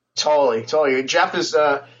 Totally. Jeff is,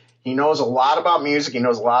 He knows a lot about music. He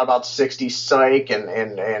knows a lot about 60s psych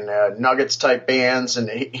and Nuggets type bands. And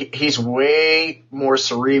he's way more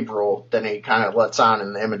cerebral than he kind of lets on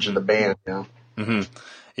in the image of the band, you know? Mm-hmm.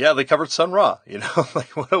 Yeah, they covered Sun Ra, you know,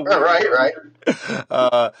 like what a weird,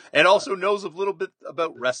 right. And also knows a little bit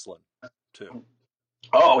about wrestling too.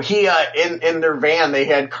 Oh, he in their van they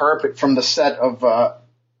had carpet from the set of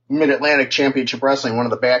Mid-Atlantic Championship Wrestling, one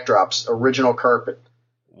of the backdrops, original carpet.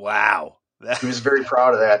 Wow, he was very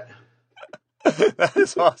proud of that. That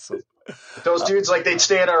is awesome. Those dudes, like, they'd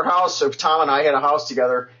stay at our house. So Tom and I had a house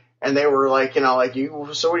together. And they were like, you know, like,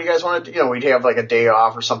 so what do you guys want to do? You know, we'd have like a day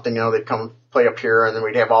off or something, you know, they'd come play up here and then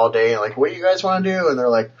we'd have all day. And like, what do you guys want to do? And they're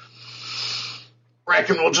like,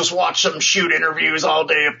 reckon we'll just watch some shoot interviews all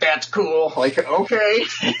day if that's cool. Like, okay.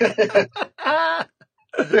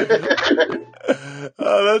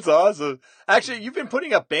 Oh, that's awesome. Actually, you've been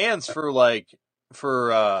putting up bands for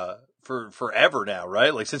forever now,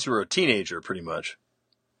 right? Like since you were a teenager, pretty much.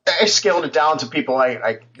 I scaled it down to people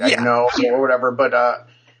I know or whatever, but,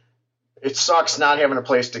 it sucks not having a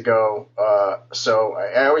place to go. So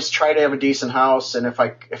I always try to have a decent house, and if I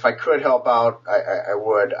could help out, I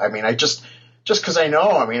would. I mean, just because I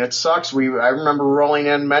know. I mean, it sucks. I remember rolling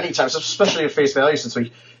in many times, especially at Face Value, since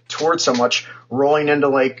we toured so much, rolling into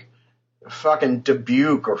like fucking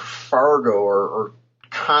Dubuque or Fargo or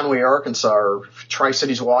Conway, Arkansas, or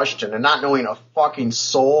Tri-Cities, Washington, and not knowing a fucking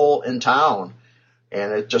soul in town.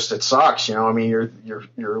 And it sucks, you know. I mean,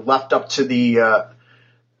 you're left up to the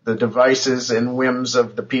devices and whims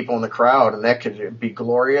of the people in the crowd, and that could be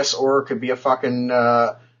glorious or it could be a fucking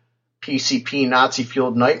PCP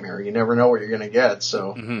Nazi-fueled nightmare. You never know what you're going to get.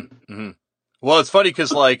 So, Well, it's funny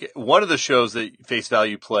because like one of the shows that Face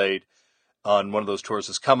Value played on one of those tours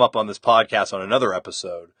has come up on this podcast on another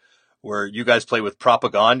episode where you guys play with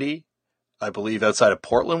Propagandhi, I believe, outside of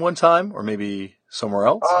Portland one time, or maybe somewhere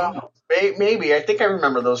else. Maybe. I think I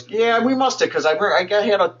remember those. Yeah, we must have, because I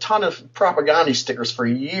had a ton of Propagandhi stickers for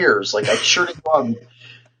years. Like, I sure did buy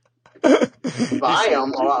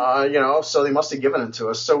them, you know, so they must have given them to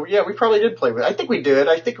us. So, yeah, we probably did play with it. I think we did.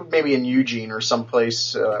 I think maybe in Eugene or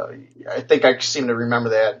someplace. I think I seem to remember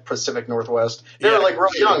that, Pacific Northwest. They were, like, real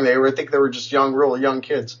young. I think they were just real young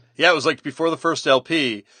kids. Yeah, it was, like, before the first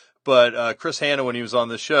LP. But Chris Hanna, when he was on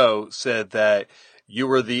the show, said that you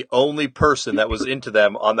were the only person that was into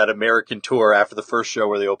them on that American tour after the first show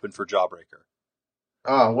where they opened for Jawbreaker.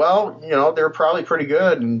 Oh, well, you know, they were probably pretty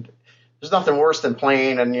good, and there's nothing worse than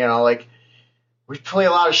playing, and, you know, like, we play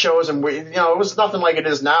a lot of shows, and we, you know, it was nothing like it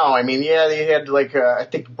is now. I mean, yeah, they had, like, I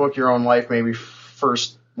think Book Your Own Life, maybe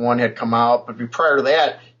first one had come out, but prior to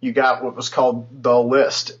that, you got what was called The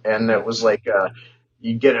List, and it was like,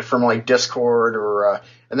 you get it from like Discord or,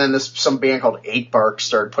 and then some band called 8 Bark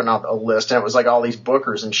started putting out a list, and it was like all these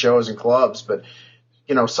bookers and shows and clubs. But,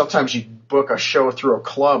 you know, sometimes you book a show through a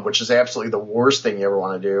club, which is absolutely the worst thing you ever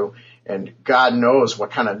want to do. And God knows what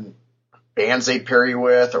kind of bands they pair you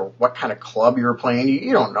with or what kind of club you're playing.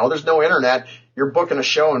 You don't know. There's no internet. You're booking a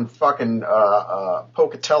show in fucking,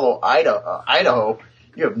 Pocatello, Idaho.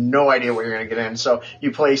 You have no idea what you're going to get in. So you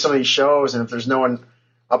play some of these shows, and if there's no one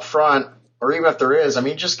up front, or even if there is, I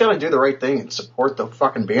mean, you just got to do the right thing and support the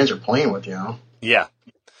fucking bands you're playing with, you know? Yeah.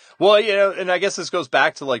 Well, you know, and I guess this goes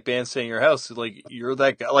back to like bands staying in your house. Like you're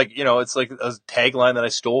that guy, like, you know, it's like a tagline that I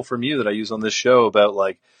stole from you that I use on this show about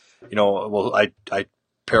like, you know, well, I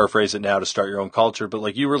paraphrase it now to start your own culture, but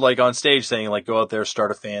like you were like on stage saying like, go out there, start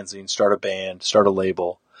a fanzine, start a band, start a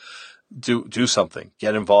label, do something,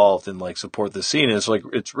 get involved and like support the scene. And it's like,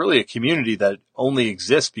 it's really a community that only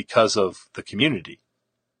exists because of the community.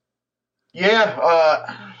 Yeah,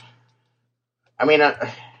 I mean,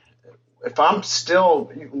 if I'm still,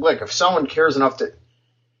 look, if someone cares enough to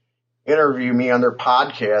interview me on their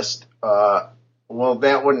podcast, well,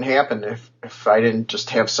 that wouldn't happen if I didn't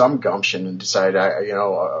just have some gumption and decide,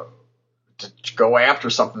 to go after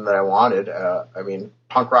something that I wanted. I mean,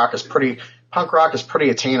 punk rock is pretty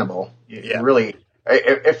attainable. Yeah. Really,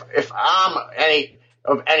 if I'm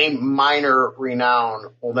any minor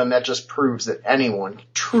renown, well, then that just proves that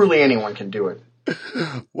truly anyone can do it.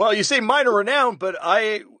 Well, you say minor renown, but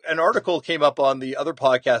an article came up on the other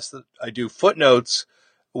podcast that I do, Footnotes,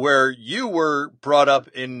 where you were brought up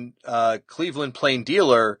in Cleveland Plain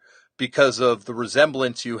Dealer because of the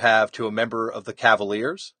resemblance you have to a member of the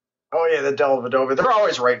Cavaliers. Oh, yeah, the Dellavedova. They're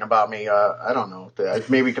always writing about me. I don't know.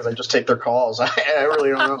 Maybe because I just take their calls. I really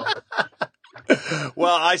don't know.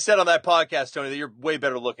 Well, I said on that podcast, Tony, that you're way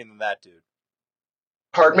better looking than that dude.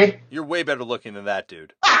 Pardon me? You're way better looking than that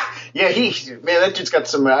dude. Yeah, that dude's got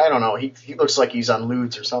some, I don't know, he looks like he's on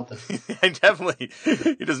lewds or something. Definitely.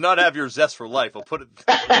 He does not have your zest for life. I'll put it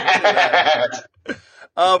that.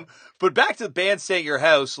 But back to the band staying at your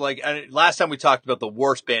house. Like, last time we talked about the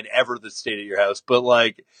worst band ever that stayed at your house. But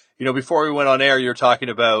like, before we went on air, you were talking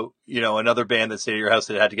about, another band that stayed at your house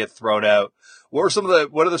that had to get thrown out. What are some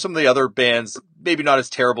of the other bands, maybe not as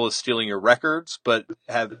terrible as stealing your records, but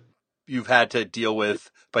you've had to deal with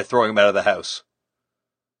by throwing them out of the house?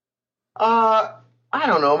 I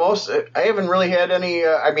don't know. I haven't really had any.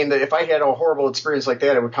 If I had a horrible experience like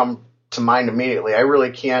that, it would come to mind immediately. I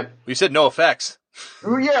really can't. You said NoFX.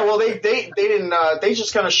 Yeah, well, they didn't. They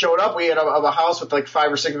just kind of showed up. We had a house with like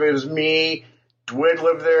 5 or 6 of it. It was me. Dwid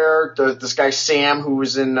lived there. This guy Sam, who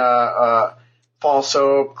was in Fall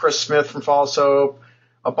Soap. Chris Smith from Fall Soap.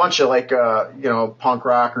 A bunch of punk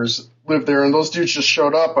rockers lived there, and those dudes just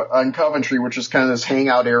showed up on Coventry, which is kind of this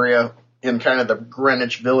hangout area in kind of the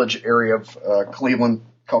Greenwich Village area of Cleveland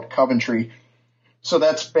called Coventry. So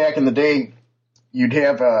that's back in the day. You'd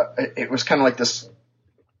have it was kind of like this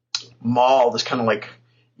mall, this kind of like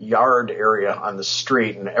yard area on the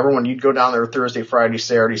street, and you'd go down there Thursday, Friday,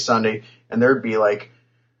 Saturday, Sunday, and there'd be like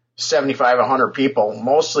 75, 100 people,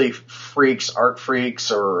 mostly freaks, art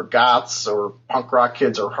freaks, or goths, or punk rock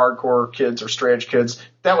kids, or hardcore kids, or straight edge kids.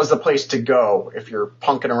 That was the place to go if you're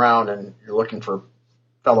punking around and you're looking for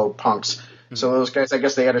fellow punks. Mm-hmm. So those guys, I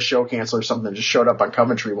guess they had a show cancel or something, just showed up on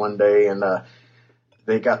Coventry one day, and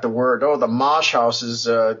they got the word, the mosh houses,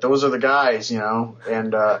 those are the guys,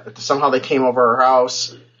 and somehow they came over our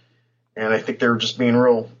house, and I think they were just being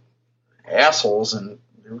real assholes, and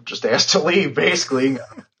they were just asked to leave, basically.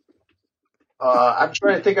 I'm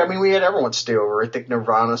trying to think. We had everyone stay over. I think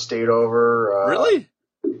Nirvana stayed over. Really?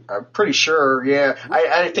 I'm pretty sure, yeah.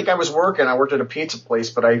 I think I was working. I worked at a pizza place,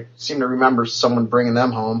 but I seem to remember someone bringing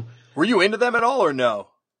them home. Were you into them at all, or no?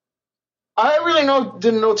 I really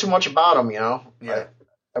didn't know too much about them, Yeah.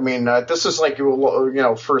 This is like,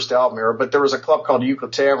 first album era, but there was a club called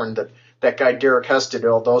Euclid Tavern that guy Derek Hess did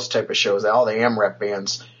all those type of shows, all the AMRAP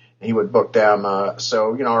bands. He would book them.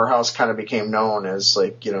 So, our house kind of became known as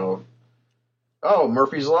like,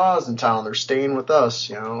 Murphy's Law's in town. They're staying with us.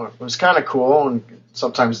 It was kind of cool, and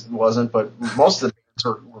sometimes it wasn't, but most of the bands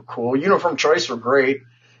were cool. Uniform Choice were great.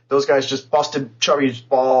 Those guys just busted Chubby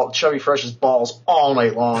Fresh's balls all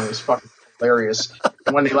night long. It was fucking hilarious.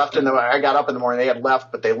 And when they left I got up in the morning, they had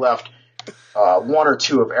left, but they left one or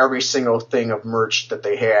two of every single thing of merch that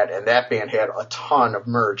they had, and that band had a ton of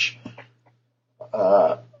merch.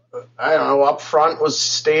 I don't know, Up Front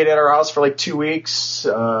stayed at our house for like 2 weeks.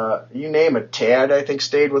 You name it. Tad, I think,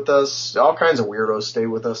 stayed with us. All kinds of weirdos stayed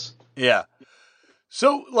with us. Yeah.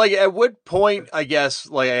 So, like, at what point, I guess,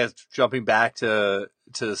 jumping back to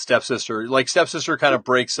Stepsister, like, Stepsister kind of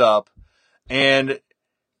breaks up, and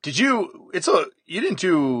what'd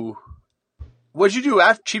you do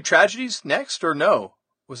after Cheap Tragedies next, or no?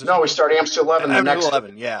 No, we started Amstel 11 the next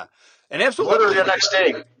 11, yeah. And Amstel literally the next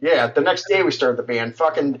day. Yeah, the next day we started the band.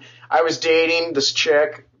 I was dating this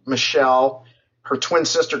chick, Michelle. Her twin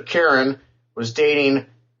sister, Karen, was dating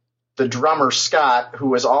the drummer, Scott, who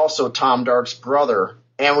was also Tom Dark's brother.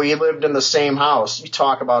 And we lived in the same house. You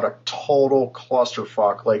talk about a total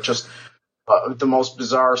clusterfuck, like just the most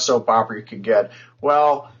bizarre soap opera you could get.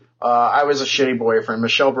 Well, I was a shitty boyfriend.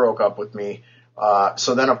 Michelle broke up with me.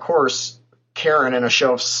 So then, of course, Karen, in a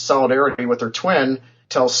show of solidarity with her twin,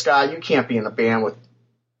 tells Scott, you can't be in the band with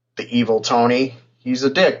the evil Tony. He's a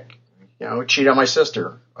dick. Cheat on my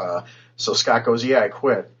sister. So Scott goes, yeah, I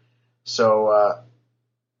quit. So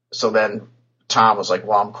then Tom was like,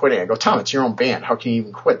 well, I'm quitting. I go, Tom, it's your own band. How can you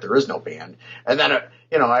even quit? There is no band. And then,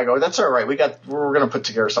 I go, that's all right. We're going to put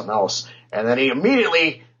together something else. And then he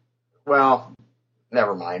immediately, well,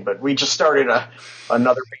 never mind. But we just started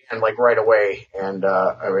another band like right away. And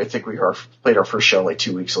I think we played our first show like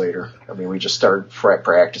 2 weeks later. We just started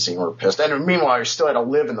practicing. We were pissed. And meanwhile, I still had to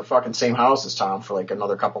live in the fucking same house as Tom for like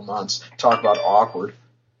another couple months. Talk about awkward.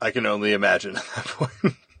 I can only imagine at that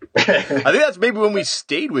point. I think that's maybe when we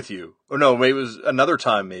stayed with you. Or no, maybe it was another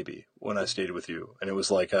time maybe when I stayed with you. And it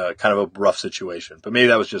was like a kind of a rough situation. But maybe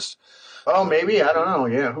that was just... Oh, maybe. I don't know.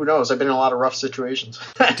 Yeah, who knows? I've been in a lot of rough situations.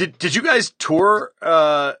 Did you guys tour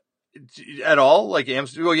at all? Like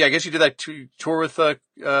Amsterdam? Well, yeah, I guess you did that tour with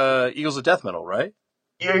Eagles of Death Metal, right?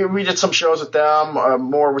 Yeah, we did some shows with them.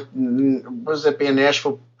 More with, what was it being,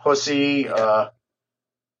 Nashville Pussy? Yeah.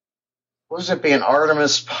 What was it being,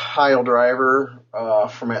 Artemis Pile Driver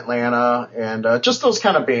from Atlanta, and just those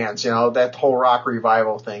kind of bands, that whole rock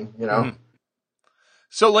revival thing, Mm-hmm.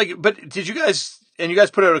 So, like, but did you guys... And you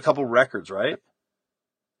guys put out a couple records, right?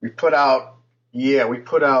 We put out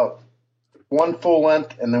one full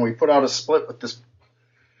length, and then we put out a split with this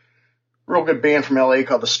real good band from LA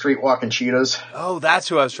called the Street Walking Cheetahs. Oh, that's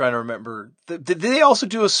who I was trying to remember. Did they also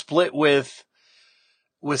do a split with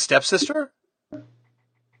With Stepsister?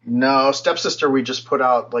 No, Stepsister. We just put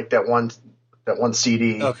out like that one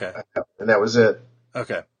CD. Okay. And that was it.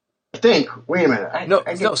 Okay. I think. Wait a minute.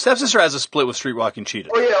 No. Stepsister has a split with Streetwalking Cheetah.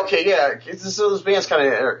 Oh yeah. Okay. Yeah. So those bands kind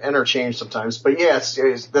of interchange sometimes, but yes,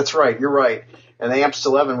 that's right. You're right. And the Amps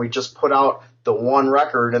 11, we just put out the one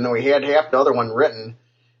record, and then we had half the other one written,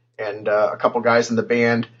 and a couple guys in the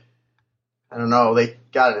band, I don't know, they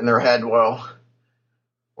got it in their head, well,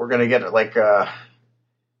 we're going to get it like,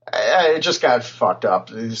 it just got fucked up.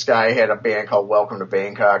 This guy had a band called Welcome to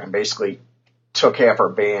Bangkok and basically took half our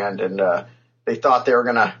band, and they thought they were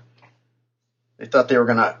going to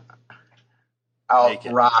out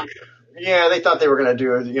rock. Yeah, they thought they were going to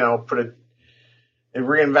do it,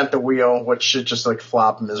 reinvent the wheel, which should just like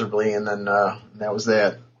flop miserably, and then that was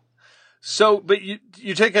that. So, but you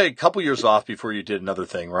take a couple years off before you did another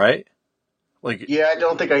thing, right? Like, yeah, I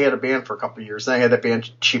don't think I had a band for a couple of years. Then I had that band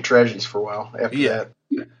Cheap Tragedies for a while after that.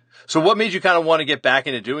 So, what made you kind of want to get back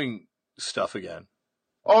into doing stuff again?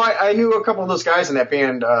 Oh, I knew a couple of those guys in that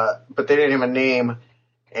band, but they didn't have a name.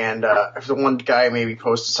 And if the one guy maybe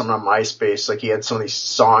posted something on MySpace, like he had some of these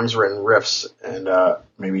songs written, riffs, and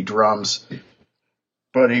maybe drums.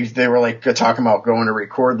 But they were like talking about going to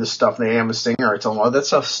record this stuff, and they am a singer. I told them, "Oh, that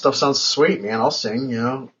stuff sounds sweet, man. I'll sing,"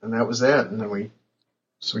 And that was that. And then we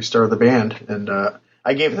started the band, and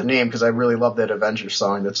I gave it the name because I really love that Avengers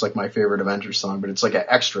song. That's like my favorite Avengers song, but it's like an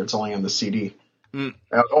extra. It's only on the CD. And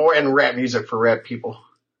rap music for rap people.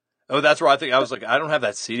 Oh, that's where I was like, I don't have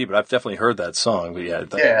that CD, but I've definitely heard that song. But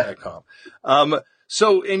that comp.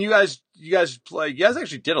 So, and you guys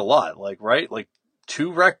actually did a lot, like, right? Like,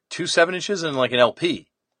 two 7-inches and like an LP.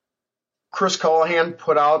 Chris Callahan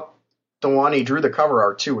put out the one. He drew the cover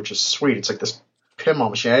art too, which is sweet. It's like this pinball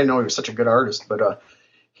machine. I didn't know he was such a good artist, but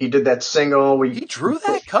he did that single. He drew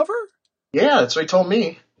that cover? Yeah, that's what he told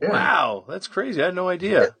me. Yeah. Wow, that's crazy. I had no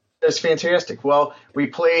idea. That's fantastic. Well, we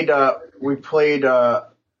played. I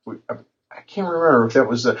can't remember if that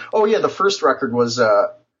was the first record was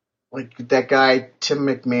like that guy Tim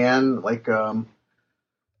McMahon, like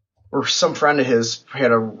or some friend of his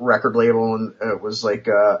had a record label, and it was like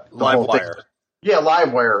the whole thing. Yeah,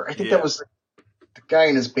 Livewire. I think that was the guy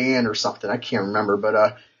in his band or something. I can't remember,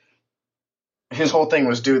 but his whole thing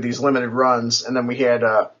was do these limited runs, and then we had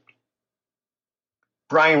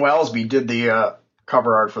Brian Wellesby did the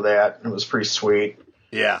cover art for that. It was pretty sweet.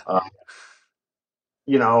 Yeah.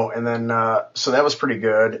 And then so that was pretty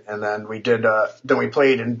good. And then we did then we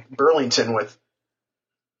played in Burlington with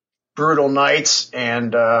Brutal Nights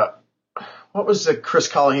and what was the Chris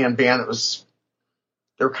Callahan band?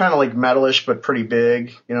 They were kind of like metalish but pretty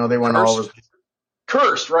big. They went all over.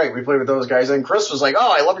 Cursed, right? We played with those guys, and Chris was like,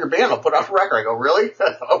 "Oh, I love your band. I'll put out a record." I go, "Really?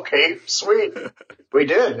 Okay, sweet." We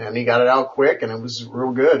did, and he got it out quick, and it was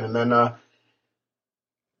real good. And then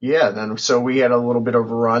so we had a little bit of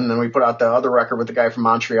a run. Then we put out the other record with the guy from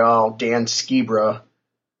Montreal, Dan Skibra,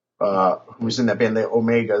 who was in that band, the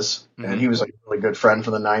Omegas, and he was like a really good friend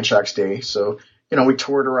for the Nine Shocks Day. So, we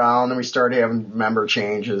toured around and we started having member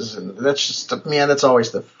changes, and that's just, man, that's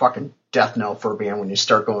always the fucking death knell for a band when you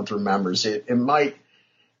start going through members. It might,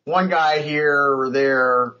 one guy here or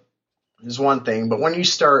there is one thing, but when you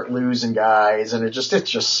start losing guys, and it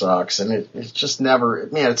just sucks, and it's just never,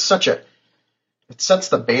 man, it sets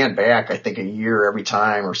the band back, I think, a year every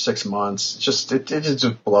time or 6 months. It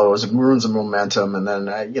just blows. It ruins the momentum. And then,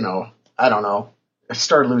 I don't know. I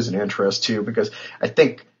started losing interest too, because I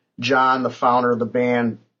think John, the founder of the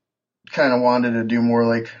band, kind of wanted to do more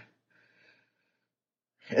like,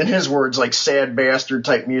 in his words, like sad bastard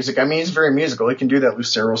type music. I mean, he's very musical. He can do that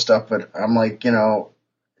Lucero stuff, but I'm like,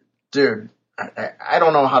 dude, I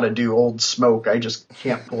don't know how to do Old Smoke. I just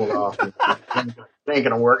can't pull it off. It ain't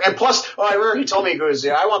gonna work. And plus, I remember he told me, he goes,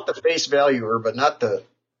 "Yeah, I want the face value Erba, not the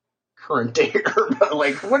current day Erba."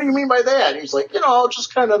 Like, what do you mean by that? He's like,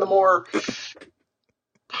 just kind of the more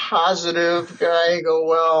positive guy. I go,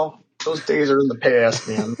 well, those days are in the past,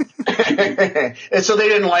 man. And so they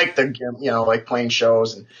didn't like like playing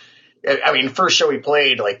shows. And I mean, first show we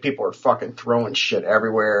played, like people were fucking throwing shit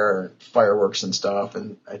everywhere, fireworks and stuff.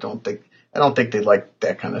 And I don't think they like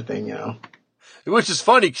that kind of thing, Which is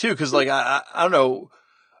funny too, because like I don't know,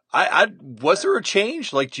 was there a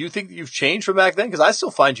change? Like, do you think you've changed from back then? Because I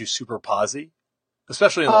still find you super posy,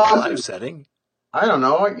 especially in the live setting. I don't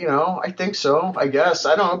know, I think so. I guess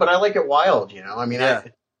I don't know, but I like it wild, I mean,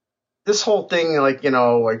 this whole thing, like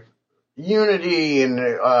like unity and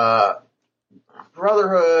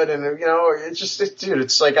brotherhood, and dude,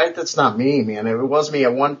 it's like that's not me, man. It was me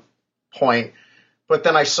at one point, but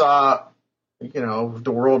then I saw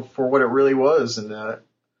the world for what it really was, and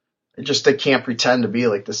they can't pretend to be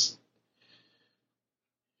like this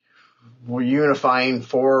unifying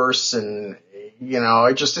force, and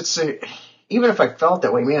even if I felt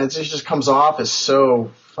that way, man, it just comes off as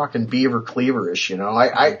so fucking beaver cleaverish,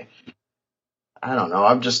 I don't know.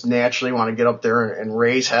 I just naturally want to get up there and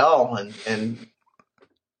raise hell and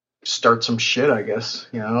start some shit, I guess.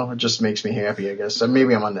 It just makes me happy, I guess.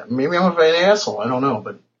 Maybe I'm an asshole. I don't know,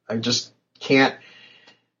 but I just can't.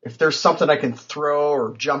 If there's something I can throw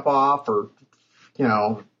or jump off, or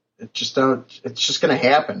it's just going to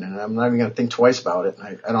happen, and I'm not even going to think twice about it.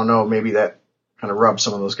 And I don't know. Maybe that kind of rubs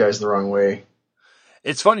some of those guys the wrong way.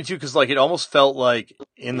 It's funny too, because it almost felt like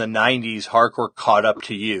in the '90s, hardcore caught up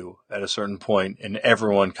to you at a certain point, and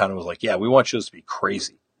everyone kind of was like, "Yeah, we want shows to be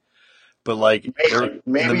crazy." But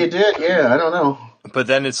maybe it did. Yeah, I don't know. But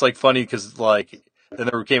then it's funny because then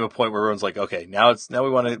there came a point where everyone's like, "Okay, now we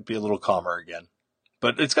want to be a little calmer again."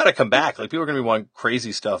 But it's got to come back. People are going to want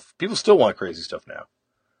crazy stuff. People still want crazy stuff now.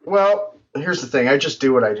 Well, here's the thing. I just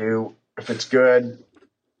do what I do. If it's good,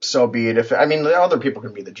 so be it. The other people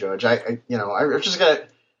can be the judge. I think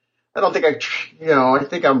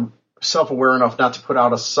I'm self-aware enough not to put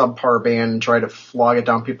out a subpar band and try to flog it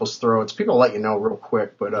down people's throats. People let you know real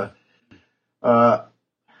quick, but I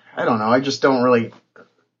don't know. I just don't really,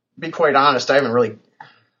 be quite honest, I haven't really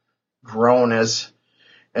grown as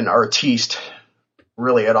an artiste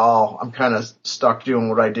really at all. I'm kind of stuck doing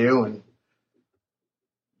what I do, and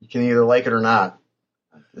you can either like it or not.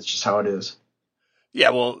 It's just how it is. Yeah,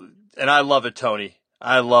 well, and I love it, Tony.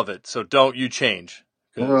 I love it. So don't you change.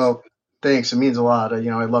 Well, thanks. It means a lot. I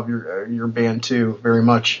love your band too very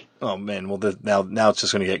much. Oh man, well now it's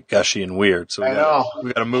just going to get gushy and weird. So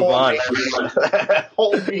we got to move on.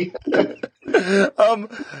 Hold me.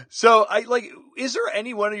 So is there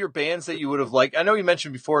any one of your bands that you would have liked? I know you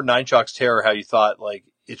mentioned before Nine Chalks Terror how you thought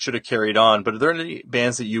it should have carried on, but are there any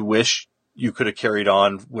bands that you wish you could have carried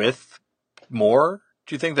on with more?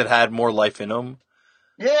 Do you think that had more life in them?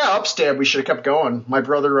 Yeah, Upstab. We should have kept going. My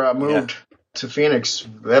brother moved to Phoenix.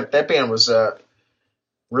 That band was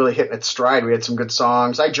really hitting its stride. We had some good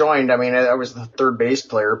songs. I joined. I was the third bass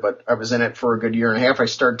player, but I was in it for a good year and a half. I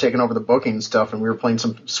started taking over the booking and stuff, and we were playing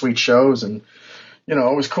some sweet shows. And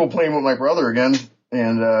it was cool playing with my brother again.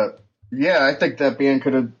 And I think that band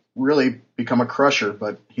could have really become a crusher,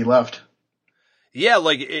 but he left. Yeah,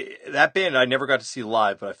 that band I never got to see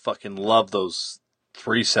live, but I fucking love those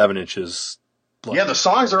 3 7-inches. The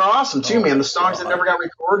songs are awesome too, man. The songs that never got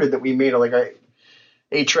recorded that we made a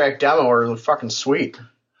 8-track demo are fucking sweet.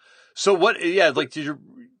 So what? Yeah, did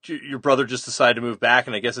your brother just decide to move back,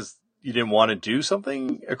 and I guess you didn't want to do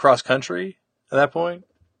something across country at that point?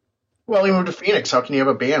 Well, he moved to Phoenix. How can you have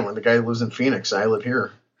a band when the guy lives in Phoenix and I live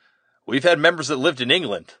here? We've had members that lived in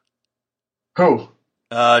England. Who?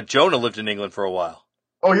 Jonah lived in England for a while.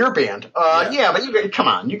 Oh, your band. Yeah, but you guys, come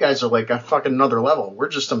on. You guys are a fucking another level. We're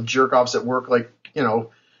just some jerk-offs at work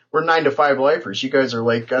we're 9 to 5 lifers. You guys are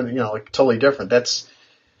totally different.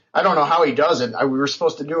 I don't know how he does it. We were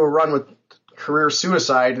supposed to do a run with Career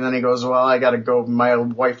Suicide, and then he goes, well, I got to go. My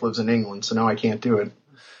wife lives in England, so now I can't do it.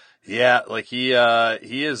 Yeah,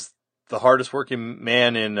 he is the hardest working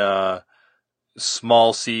man in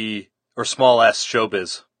small C or small S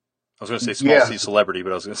showbiz. I was going to say small C celebrity,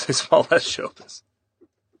 but I was going to say small S showbiz.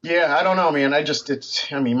 Yeah, I don't know, man.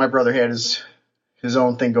 My brother had his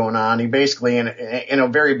own thing going on. He basically, in a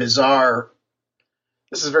very bizarre,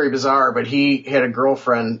 this is very bizarre, but he had a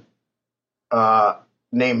girlfriend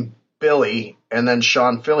named Billy, and then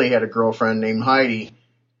Sean Philly had a girlfriend named Heidi,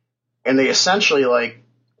 and they essentially,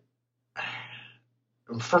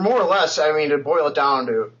 for more or less, to boil it down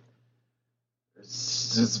to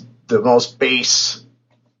the most base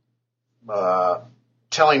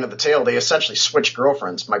telling of the tale, they essentially switched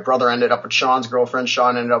girlfriends. My brother ended up with Sean's girlfriend.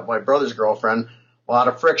 Sean ended up with my brother's girlfriend. A lot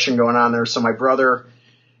of friction going on there. So my brother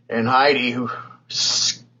and Heidi,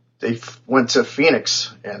 they went to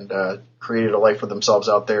Phoenix and created a life for themselves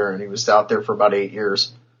out there. And he was out there for about 8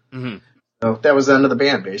 years. Mm-hmm. So that was the end of the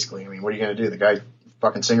band, basically. What are you going to do? The guy,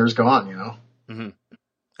 fucking singer's gone, Mm-hmm.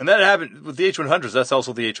 And that happened with the H100s. That's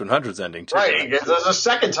also the H100s ending, too. Right. It's the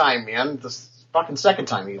second time, man. The fucking second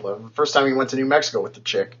time he lived. The first time he went to New Mexico with the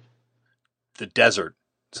chick. The desert.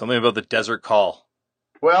 Something about the desert call.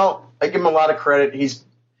 Well, I give him a lot of credit. He's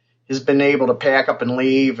been able to pack up and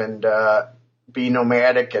leave and be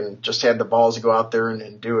nomadic and just had the balls to go out there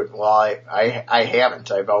and do it. Well, I haven't.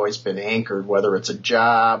 I've always been anchored, whether it's a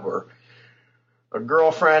job or a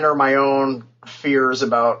girlfriend or my own fears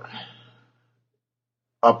about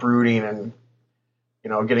uprooting and,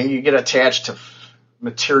 you get attached to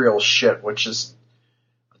material shit, which is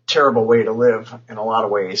a terrible way to live in a lot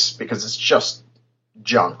of ways because it's just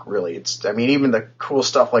junk, really. Even the cool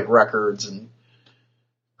stuff like records and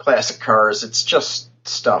classic cars. It's just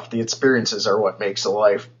stuff. The experiences are what makes a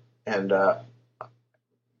life. And,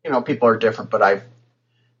 people are different, but I've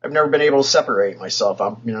never been able to separate myself.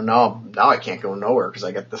 Now I can't go nowhere because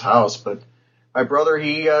I got this house, but my brother,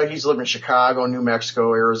 he's living in Chicago, New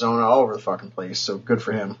Mexico, Arizona, all over the fucking place. So good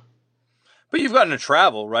for him. But you've gotten to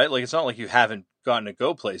travel, right? Like, it's not like you haven't gotten to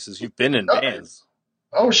go places. You've been in bands.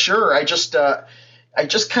 Oh, sure. I just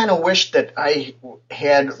kind of wish that I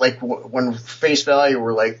had, like, when Face Value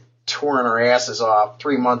were, like, touring our asses off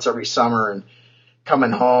 3 months every summer and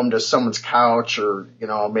coming home to someone's couch or,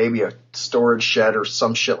 maybe a storage shed or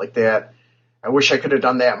some shit like that. I wish I could have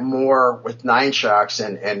done that more with Nine Shocks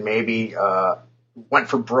and maybe went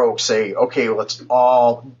for broke, say, okay, let's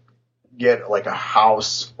all get, like, a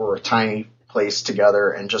house or a tiny place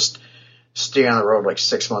together and just stay on the road like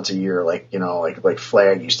 6 months a year, like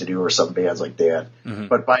Flag used to do or some bands like that. Mm-hmm.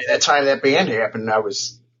 But by that time that band happened, I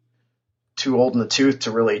was too old in the tooth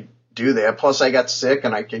to really do that. Plus I got sick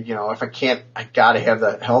and I could, if I can't, I got to have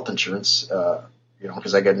the health insurance,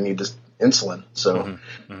 because I got to need this insulin. So,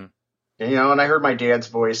 mm-hmm. And I heard my dad's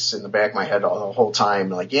voice in the back of my head the whole time,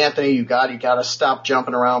 like, Anthony, you got to stop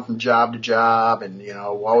jumping around from job to job and,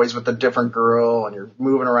 always with a different girl and you're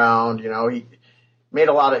moving around, he made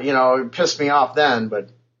a lot of, it pissed me off then, but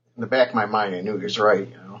in the back of my mind, I knew he was right,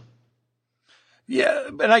 Yeah.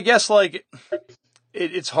 And I guess like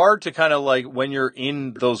it's hard to kind of like when you're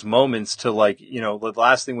in those moments to like, the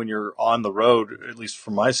last thing when you're on the road, at least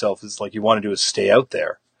for myself, is like you want to do is stay out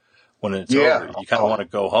there when it's over. You kind of want to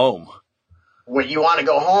go home. When you want to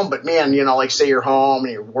go home, but man, like say you're home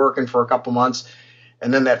and you're working for a couple months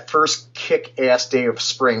and then that first kick-ass day of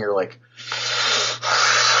spring, you're like,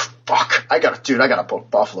 fuck, I gotta book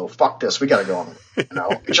Buffalo. Fuck this. We gotta go.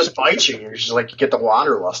 It just bites you. You're just like, you get the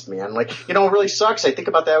wanderlust, man. Like, it really sucks. I think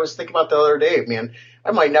about that. I was thinking about the other day, man,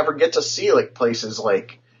 I might never get to see like places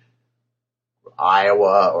like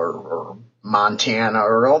Iowa or Montana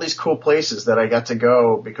or all these cool places that I got to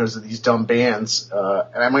go because of these dumb bands.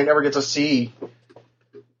 And I might never get to see,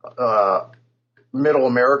 middle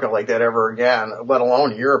America like that ever again, let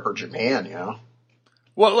alone Europe or Japan,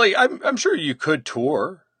 Well, like, I'm sure you could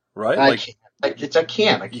tour. Right? I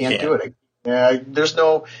can't do it. There's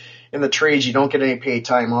no, in the trades, you don't get any paid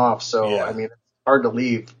time off. So, yeah. I mean, it's hard to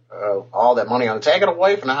leave all that money on the table. I got a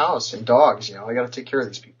wife and a house and dogs, I got to take care of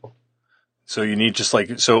these people. So you need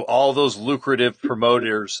so all those lucrative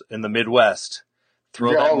promoters in the Midwest,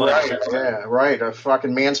 throw that money. Right. Yeah, right.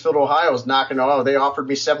 Fucking Mansfield, Ohio is knocking, they offered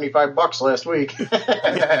me $75 last week.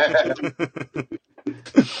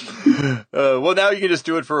 Well, now you can just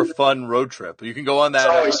do it for a fun road trip. You can go on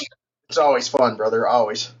that. It's always fun, brother.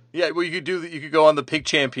 Always. Yeah. Well, you could go on the Pig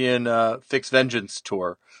Champion Fix Vengeance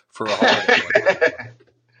tour for a holiday,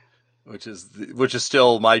 which is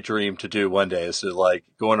still my dream to do one day, is to like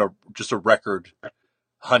go on just a record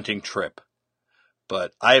hunting trip.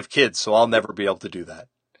 But I have kids, so I'll never be able to do that.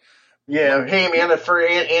 Yeah. Hey, man,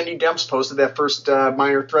 Andy Demps posted that first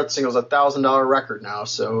Minor Threat single is $1,000 record now.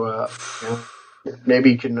 So,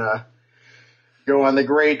 maybe you can go on the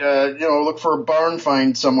great, look for a barn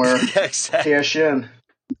find somewhere. Yeah, exactly. Cash in.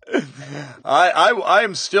 I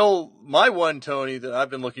am still, my one, Tony, that I've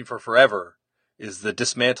been looking for forever is the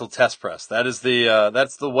dismantled test press. That is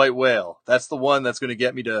that's the white whale. That's the one that's going to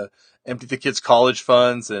get me to empty the kids' college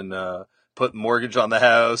funds and put mortgage on the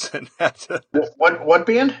house and have to. What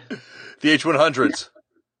band? The H100s.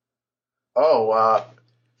 Oh,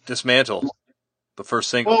 Dismantle. The first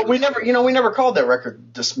single. Well, we never called that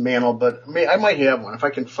record Dismantle, but I might have one if I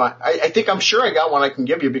can find. I'm sure I got one I can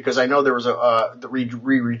give you because I know there was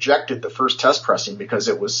we rejected the first test pressing because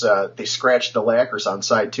it was they scratched the lacquers on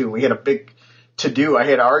side 2. We had a big to do. I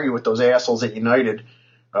had to argue with those assholes at United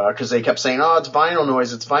because they kept saying, "Oh, it's vinyl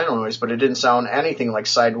noise," but it didn't sound anything like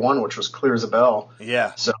side 1, which was clear as a bell.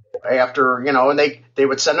 Yeah. So after and they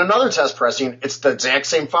would send another test pressing. It's the exact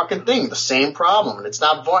same fucking thing, the same problem, and it's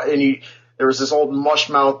not there was this old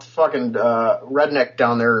mushmouth fucking redneck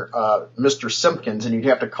down there, Mr. Simpkins, and you'd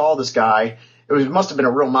have to call this guy. It must have been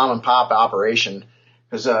a real mom and pop operation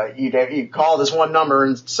because you'd call this one number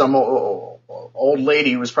and some old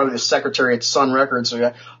lady who was probably the secretary at Sun Records would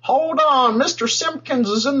go, "Hold on, Mr. Simpkins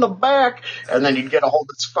is in the back," and then you'd get a hold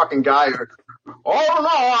of this fucking guy. "Oh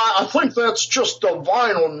no, I think that's just a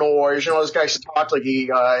vinyl noise." This guy talked like he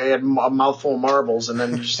had a mouthful of marbles, and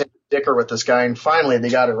then you just had to dicker with this guy, and finally they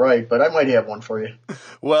got it right. But I might have one for you.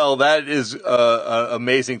 Well, that is an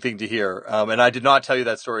amazing thing to hear, and I did not tell you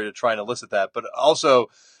that story to try and elicit that. But also,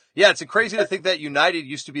 yeah, it's crazy to think that United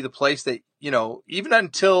used to be the place that even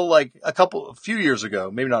until like a few years ago,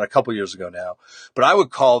 maybe not a couple years ago now, but I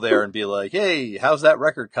would call there and be like, "Hey, how's that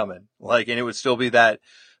record coming?" Like, and it would still be that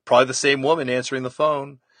probably the same woman answering the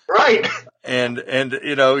phone. Right. And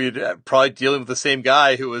you're probably dealing with the same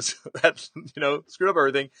guy who was, screwed up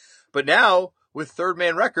everything. But now, with Third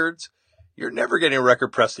Man Records, you're never getting a record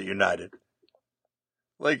pressed at United.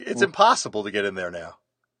 Like, it's impossible to get in there now.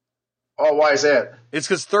 Oh, why is that? It's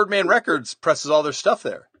because Third Man Records presses all their stuff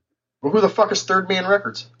there. Well, who the fuck is Third Man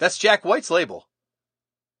Records? That's Jack White's label.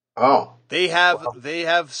 Oh. They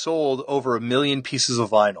have sold over 1 million pieces of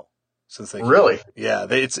vinyl since they really? Yeah,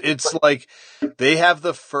 it's like they have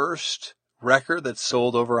the first record that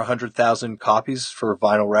sold over 100,000 copies for a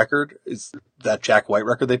vinyl record. Is that Jack White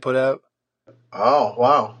record they put out? Oh,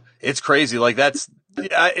 wow. It's crazy. Like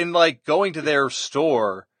and like going to their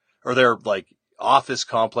store or their like office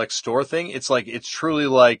complex store thing. It's like, it's truly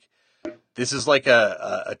like, this is like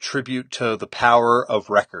a tribute to the power of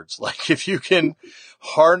records. Like if you can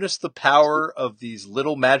harness the power of these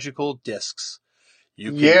little magical discs,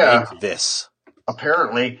 you can make this.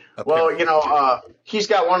 Apparently. Well, he's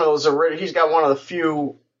got one of those. He's got one of the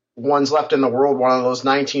few ones left in the world. One of those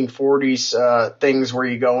 1940s things where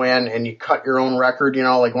you go in and you cut your own record.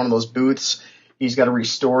 Like one of those booths. He's got a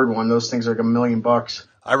restored one. Those things are like $1 million.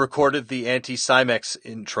 I recorded the anti-Cymex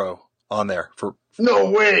intro on there for. No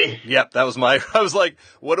way. Yep, that was I was like,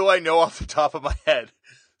 what do I know off the top of my head?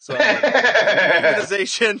 So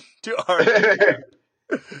organization to art.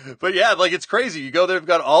 But yeah, like it's crazy. You go there, they've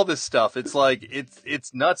got all this stuff. It's like,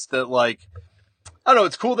 it's nuts that like, I don't know.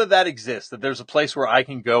 It's cool that exists, that there's a place where I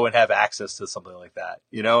can go and have access to something like that,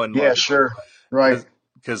 and yeah, sure. Right.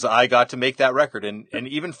 Because I got to make that record and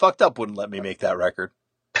even Fucked Up wouldn't let me make that record.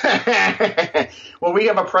 Well, we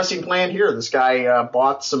have a pressing plant here. This guy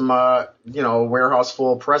bought some, warehouse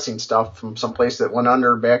full of pressing stuff from some place that went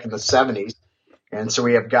under back in the 70s. And so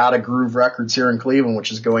we have Gotta Groove Records here in Cleveland,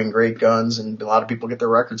 which is going great guns, and a lot of people get their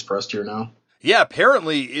records pressed here now. Yeah,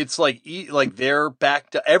 apparently it's like they're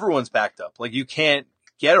backed up. Everyone's backed up. Like you can't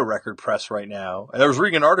get a record press right now. And I was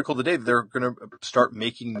reading an article today that they're going to start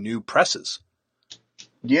making new presses.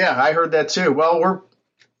 Yeah, I heard that too. Well,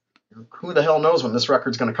 who the hell knows when this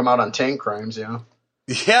record's going to come out on Tankcrimes,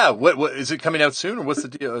 Yeah, what is it coming out soon, or what's the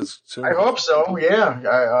deal? Soon? I hope so. Yeah,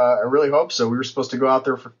 I really hope so. We were supposed to go out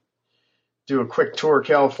there do a quick tour of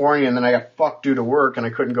California, and then I got fucked due to work, and I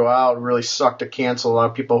couldn't go out. It really sucked to cancel. A lot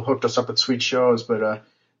of people hooked us up at sweet shows, but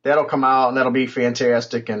that'll come out, and that'll be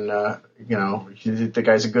fantastic. And the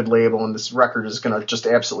guy's a good label, and this record is going to just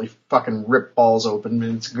absolutely fucking rip balls open.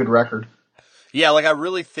 And it's a good record. Yeah, like I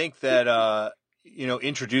really think that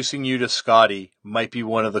introducing you to Scotty might be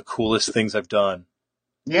one of the coolest things I've done.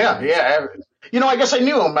 Yeah. I guess I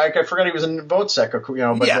knew him, Mike. I forgot he was in VoteSec,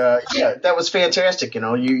 but that was fantastic.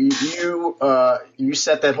 You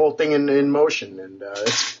set that whole thing in motion, and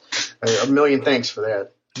it's a million thanks for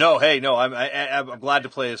that. No, I'm glad to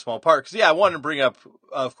play a small part. Because, I wanted to bring up,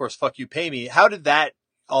 of course, Fuck You, Pay Me. How did that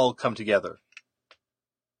all come together?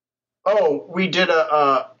 Oh, we did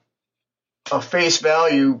a Face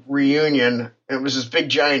Value reunion. It was this big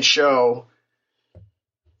giant show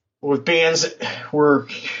with bands that it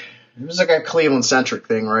was like a Cleveland centric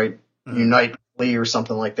thing, right? Mm-hmm. Unite Lee or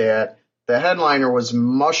something like that. The headliner was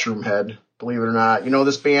Mushroom Head, believe it or not.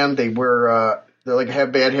 This band, they wear, they're like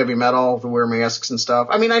bad heavy metal, they wear masks and stuff.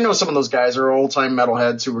 I mean, I know some of those guys are old time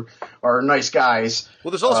metalheads who are nice guys.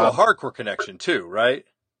 Well, there's also a hardcore connection too, right?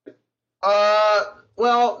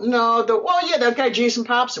 Well, no, that guy Jason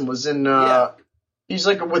Popson was in, he's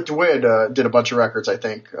like with Dwid, did a bunch of records, I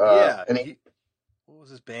think. And what was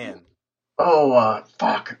his band? Oh,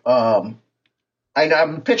 fuck.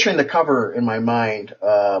 I'm picturing the cover in my mind.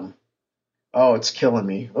 It's killing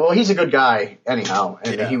me. Well, he's a good guy anyhow.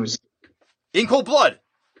 And he was In Cold Blood.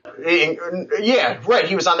 Yeah, right.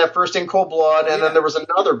 He was on that first In Cold Blood. And then there was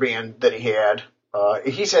another band that he had.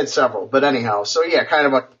 He's had several, but anyhow. So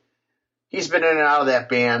he's been in and out of that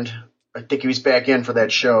band. I think he was back in for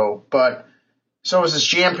that show. But so it was this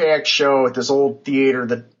jam-packed show at this old theater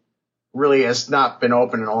that really has not been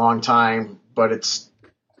open in a long time, but it's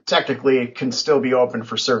technically it can still be open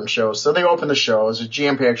for certain shows. So they opened the show. It was a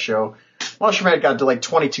jam-packed show. Mushroom Head got to like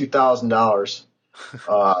 $22,000.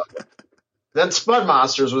 Then Spud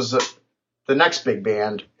Monsters was the next big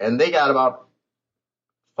band, and they got about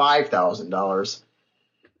 $5,000.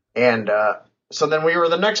 And so then we were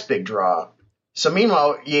the next big draw. So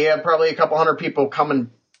meanwhile, you had probably a couple hundred people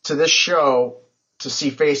coming to this show to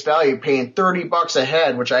see Face Value, paying $30 a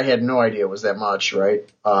head, which I had no idea was that much, right?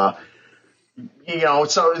 So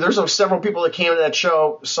there's several people that came to that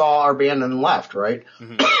show, saw our band, and left, right?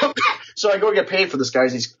 Mm-hmm. So I go get paid for this guy.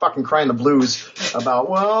 He's fucking crying the blues about,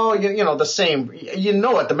 the same. You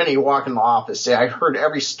know it the minute you walk in the office. I heard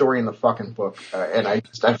every story in the fucking book, and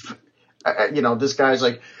this guy's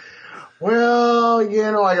like, well,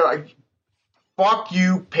 fuck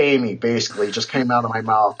you, pay me, basically, just came out of my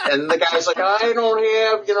mouth. And the guy's like, I don't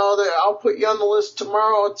have, I'll put you on the list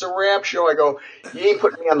tomorrow. It's a rap show. I go, you ain't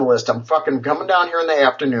putting me on the list. I'm fucking coming down here in the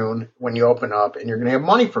afternoon when you open up, and you're going to have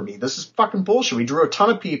money for me. This is fucking bullshit. We drew a ton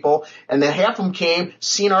of people, and then half of them came,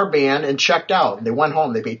 seen our band, and checked out. They went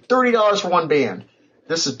home. They paid $30 for one band.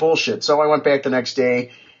 This is bullshit. So I went back the next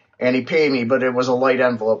day, and he paid me, but it was a light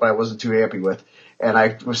envelope I wasn't too happy with. And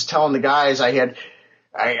I was telling the guys I had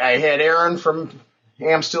Aaron from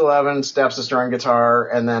Amstel 11, stepsister on guitar,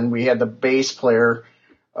 and then we had the bass player,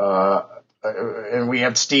 and we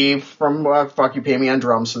had Steve from Fuck You Pay Me on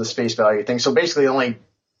drums for the Face Value thing. So basically the only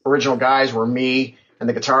original guys were me and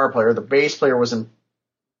the guitar player. The bass player was in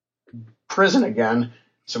prison again,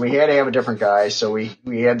 so we had to have a different guy. So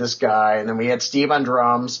we had this guy, and then we had Steve on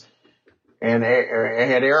drums, and I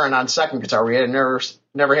had Aaron on second guitar. We had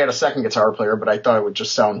never had a second guitar player, but I thought it would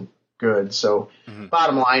just sound good. So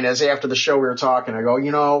bottom line is, after the show we were talking, I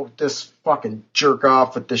go, this fucking jerk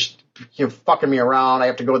off with this, fucking me around. I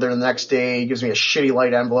have to go there the next day. He gives me a shitty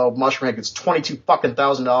light envelope. Mushroom Head gets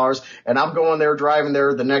 $22,000, and I'm going there, driving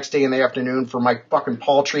there the next day in the afternoon for my fucking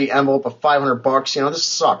paltry envelope of $500. This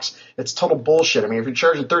sucks. It's total bullshit. I mean, if you're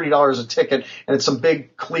charging $30 a ticket and it's some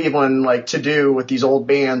big Cleveland to do with these old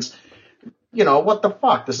bands, what the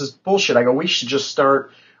fuck? This is bullshit. I go, we should just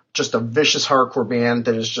start just a vicious hardcore band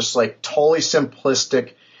that is just totally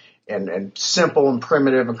simplistic and simple and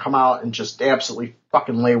primitive, and come out and just absolutely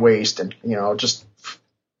fucking lay waste, and just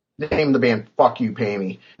name the band Fuck You Pay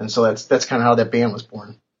Me. And so that's kind of how that band was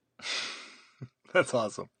born. That's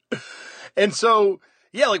awesome. And so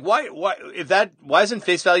why hasn't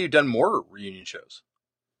Face Value done more reunion shows?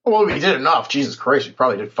 Well, we did enough. Jesus Christ, we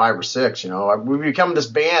probably did 5 or 6. We become this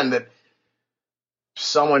band that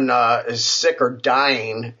someone is sick or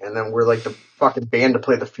dying, and then we're the fucking band to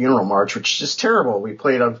play the funeral march, which is just terrible. We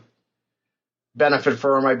played a benefit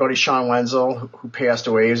for my buddy Sean Wenzel, who passed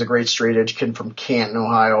away. He was a great straight edge kid from Canton,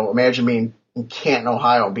 Ohio. Imagine being in Canton,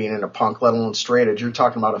 Ohio, being in a punk, let alone straight edge. You're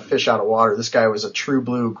talking about a fish out of water. This guy was a true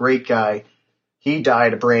blue, great guy. He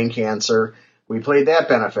died of brain cancer. We played that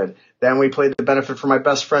benefit. Then we played the benefit for my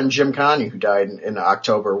best friend Jim Connie, who died in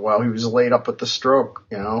October while he was laid up with the stroke.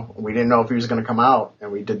 We didn't know if he was going to come out,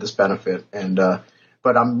 and we did this benefit. And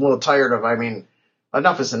but I'm a little tired of.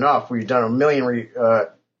 Enough is enough. We've done a million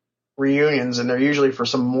reunions, and they're usually for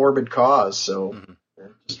some morbid cause. So I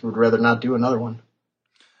just would rather not do another one.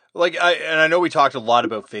 I know we talked a lot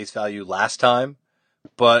about Face Value last time,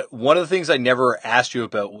 but one of the things I never asked you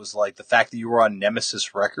about was the fact that you were on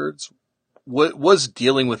Nemesis Records. What was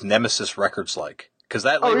dealing with Nemesis Records like? Because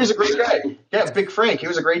that label, he was a great guy. Yeah, Big Frank. He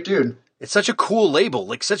was a great dude. It's such a cool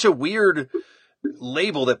label, such a weird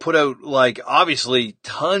label that put out obviously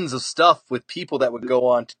tons of stuff with people that would go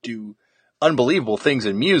on to do unbelievable things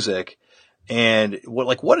in music, and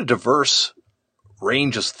what a diverse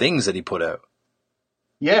range of things that he put out.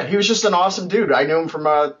 Yeah, he was just an awesome dude. I knew him from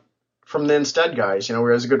the Instead guys. We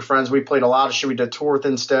were as good friends. We played a lot of shit. We did a tour with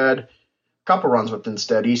Instead. Couple runs with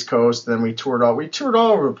Instead, East Coast. Then we toured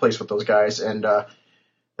all over the place with those guys, and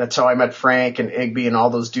that's how I met Frank and Igby and all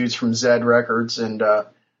those dudes from Zed Records. And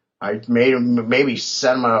I maybe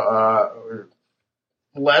sent him a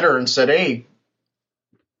letter and said, "Hey,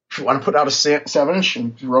 if you want to put out a 7-inch,"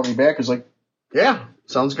 and he wrote me back. He was like, "Yeah,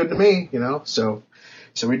 sounds good to me." So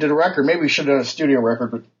we did a record. Maybe we should have done a studio record,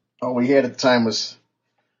 but all we had at the time was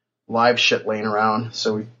live shit laying around,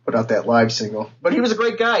 so we put out that live single. But he was a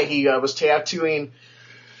great guy. He was tattooing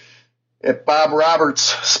at Bob Roberts'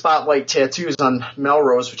 Spotlight Tattoos on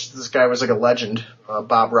Melrose, which this guy was a legend.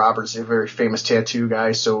 Bob Roberts, a very famous tattoo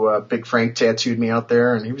guy. So Big Frank tattooed me out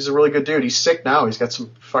there, and he was a really good dude. He's sick now. He's got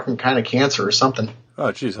some fucking kind of cancer or something.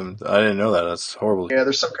 Oh, jeez, I didn't know that. That's horrible. Yeah,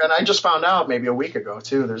 there's some kind. I just found out maybe a week ago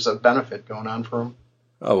too. There's a benefit going on for him.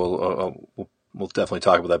 Oh well. We'll definitely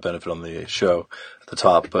talk about that benefit on the show at the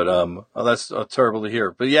top, but that's terrible to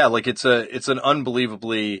hear. But yeah, it's an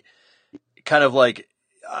unbelievably kind of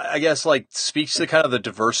I guess speaks to kind of the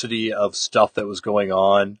diversity of stuff that was going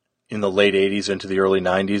on in the late 80s into the early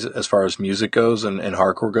 90s as far as music goes and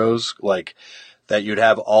hardcore goes. That you'd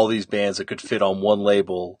have all these bands that could fit on one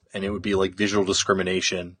label, and it would be Visual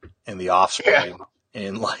Discrimination and The Offspring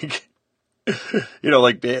and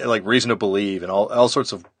Reason to Believe and all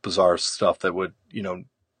sorts of bizarre stuff that would,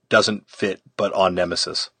 doesn't fit, but on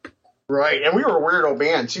Nemesis. Right. And we were a weirdo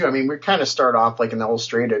band too. We kind of start off in the whole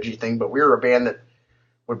straight edgy thing, but we were a band that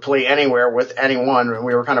would play anywhere with anyone. And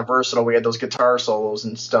we were kind of versatile. We had those guitar solos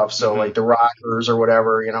and stuff. So the rockers or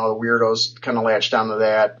whatever, the weirdos kind of latched onto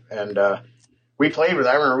that. And, I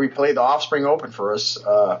remember we played the Offspring open for us,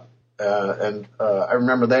 I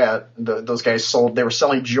remember that those guys they were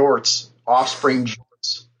selling jorts, Offspring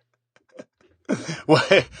jorts. Well,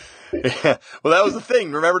 yeah. Well, that was the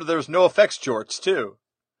thing. Remember, there was NoFX jorts too.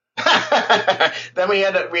 Then we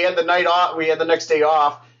had the night off. We had the next day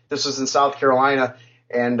off. This was in South Carolina,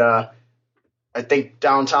 and I think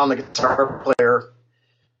downtown the guitar player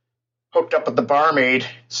hooked up with the barmaid,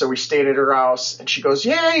 so we stayed at her house, and she goes,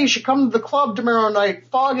 "Yeah, you should come to the club tomorrow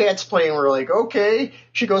night. Foghat's playing." We're like, "Okay."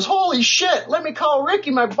 She goes, "Holy shit, let me call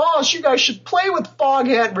Ricky, my boss. You guys should play with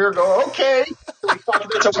Foghat." We were going, "Okay."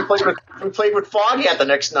 So we played with Foghat the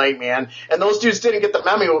next night, man. And those dudes didn't get the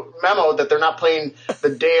memo that they're not playing the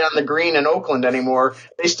Day on the Green in Oakland anymore.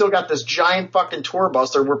 They still got this giant fucking tour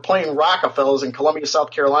bus. We're playing Rockefellers in Columbia,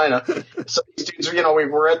 South Carolina. So these dudes, we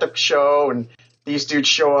were at the show, and these dudes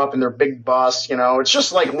show up in their big bus, it's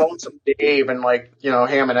just like Lonesome Dave and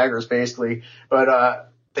Ham and Eggers basically. But, I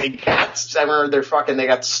remember they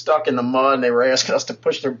got stuck in the mud and they were asking us to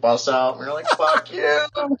push their bus out. And we were like, fuck you.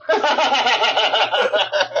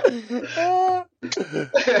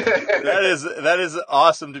 That is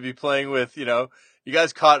awesome to be playing with, you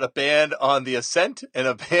guys caught a band on the ascent and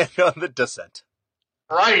a band on the descent.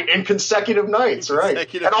 Right, in consecutive nights,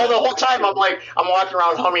 right. And all the whole time I'm walking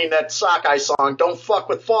around humming that Sockeye song, "Don't Fuck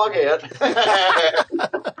with Foghat."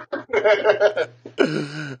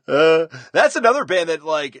 That's another band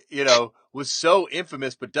that was so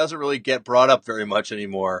infamous but doesn't really get brought up very much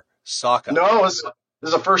anymore. Sockeye. No, this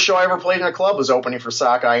is the first show I ever played in a club was opening for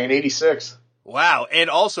Sockeye in '86. Wow, and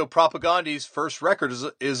also Propagandhi's first record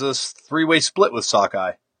is a three-way split with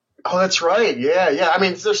Sockeye. Oh, that's right. Yeah. I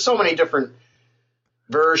mean, there's so many different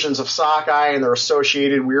versions of Sockeye and their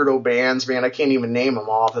associated weirdo bands, man. I can't even name them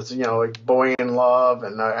all. That's like Boy in Love,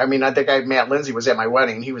 and I think Matt Lindsay was at my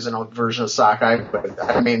wedding. He was in a version of Sockeye, but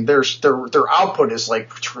I mean, their output is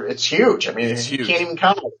it's huge. I mean, you can't even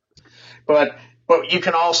count it. But you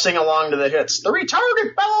can all sing along to the hits. "The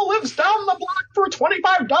retarded fellow lives down the block for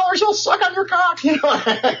 $25. He'll suck on your cock."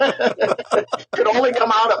 Could only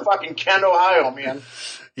come out of fucking Kent, Ohio, man.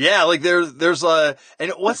 Yeah, there's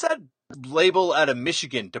and what's that label out of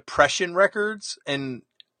Michigan, Depression Records, and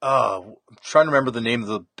I'm trying to remember the name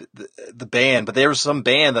of the band, but there was some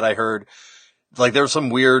band that I heard, there was some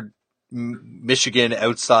weird Michigan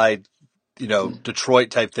outside,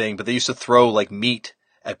 Detroit type thing, but they used to throw meat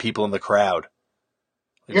at people in the crowd.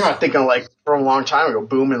 You're not thinking from a long time ago,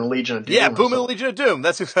 Boom and the Legion of Doom. Yeah, Boom and the Legion of Doom.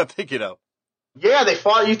 That's what I'm thinking of. Yeah, they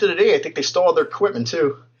fought Youth of the Day. I think they stole all their equipment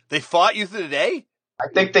too. They fought Youth of the Day? I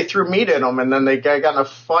think they threw meat at them, and then they got in a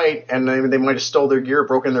fight, and they might have stole their gear,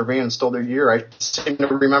 broke in their van and stole their gear. I seem to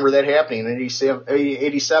remember that happening in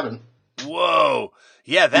 87. Whoa.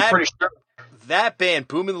 Yeah, I'm pretty sure. That band,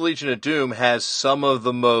 Boom and the Legion of Doom, has some of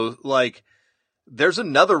the most, there's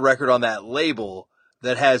another record on that label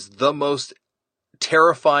that has the most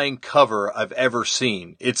terrifying cover I've ever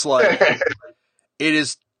seen. It's it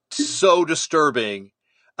is so disturbing.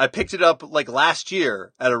 I picked it up last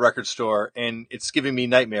year at a record store, and it's giving me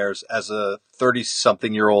nightmares as a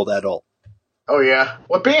 30-something-year-old adult. Oh, yeah?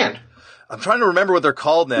 What band? I'm trying to remember what they're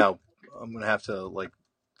called now. I'm going to have to,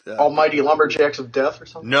 Almighty Lumberjacks of Death or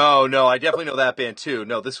something? No, I definitely know that band, too.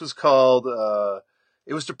 No, this was called,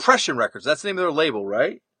 it was Depression Records. That's the name of their label,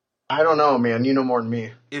 right? I don't know, man. You know more than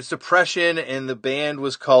me. It's Depression, and the band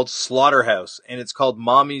was called Slaughterhouse, and it's called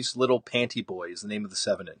Mommy's Little Panty Boy is the name of the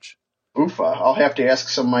 7-inch. Oofa. I'll have to ask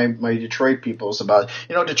some of my Detroit peoples about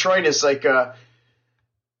it. Detroit is they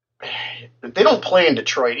don't play in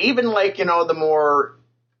Detroit. Even the more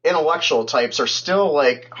intellectual types are still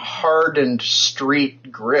hardened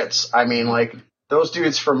street grits. I mean, those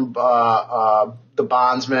dudes from the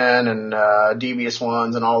Bondsmen and Devious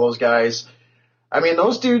Ones and all those guys. I mean,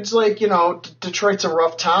 those dudes Detroit's a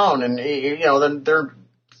rough town, and they're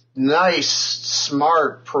nice,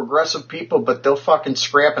 smart, progressive people, but they'll fucking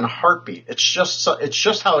scrap in a heartbeat. It's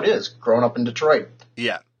just how it is growing up in Detroit.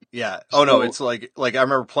 Yeah. Oh no, it's I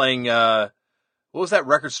remember playing. What was that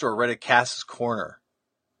record store right at Cass's Corner?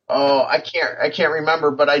 Oh, I can't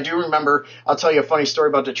remember, but I do remember. I'll tell you a funny story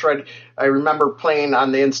about Detroit. I remember playing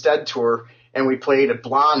on the Instead tour, and we played at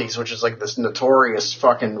Blondie's, which is this notorious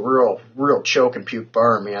fucking real choke and puke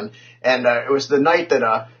bar, man. And it was the night that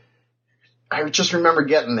I just remember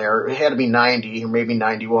getting there. It had to be 90 or maybe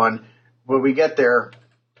 91. But we get there,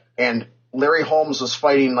 and Larry Holmes was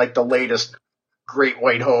fighting the latest Great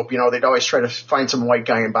White Hope. They'd always try to find some white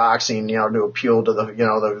guy in boxing, to appeal to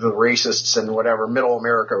the racists and whatever, middle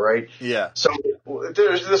America, right? Yeah. So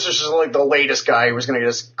this was just the latest guy who was going to get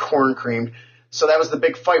his corn creamed. So that was the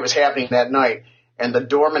big fight was happening that night. And the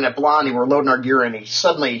doorman at Blondie, we're loading our gear in. He's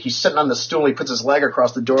sitting on the stool. He puts his leg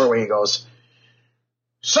across the doorway and goes,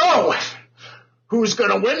 So, who's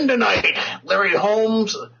gonna win tonight? Larry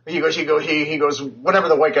Holmes? He goes, whatever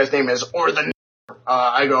the white guy's name is, or the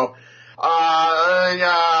I go,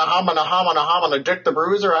 yeah, Hamana, Dick the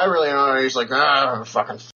Bruiser. I really don't know. He's like,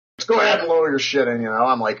 fucking, let's go ahead and lower your shit in,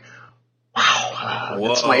 I'm like, wow,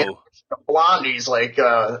 that's my Blondie's, like,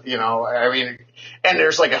 I mean, and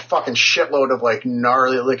there's like a fucking shitload of like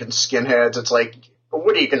gnarly looking skinheads. It's like,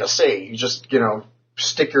 what are you gonna say? You just,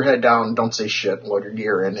 stick your head down, don't say shit, load your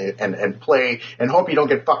gear in, and play, and hope you don't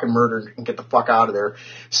get fucking murdered and get the fuck out of there.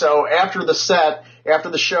 So after the set, after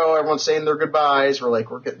the show, everyone's saying their goodbyes. We're like,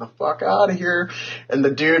 we're getting the fuck out of here. And the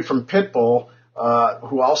dude from Pitbull,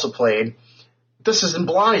 who also played, this is in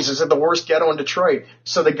Blondie's. This is the worst ghetto in Detroit.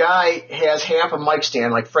 So the guy has half a mic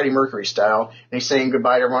stand, like Freddie Mercury style, and he's saying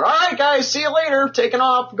goodbye to everyone. All right, guys, see you later. Taking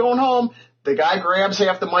off, going home. The guy grabs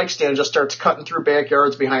half the mic stand and just starts cutting through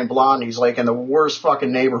backyards behind Blondie's, like in the worst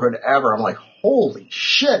fucking neighborhood ever. I'm like, holy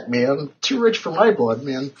shit, man. Too rich for my blood,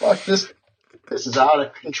 man. Fuck this. This is out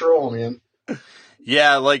of control, man.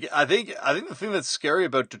 Yeah, like I think the thing that's scary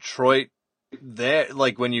about Detroit, there,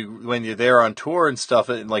 like when you're there on tour and stuff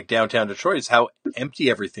in like downtown Detroit, is how empty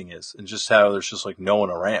everything is, and just how there's just like no one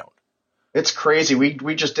around. It's crazy.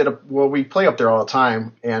 We just we play up there all the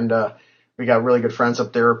time, and we got really good friends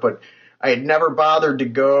up there, but I had never bothered to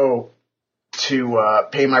go to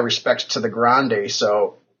pay my respects to the Grande,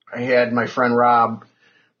 so I had my friend Rob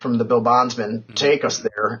from the Bill Bondsman take us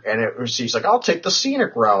there, and he's like, I'll take the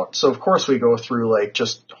scenic route. So of course we go through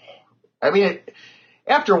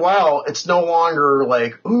after a while, it's no longer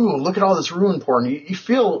like, ooh, look at all this ruin porn. You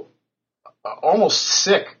feel almost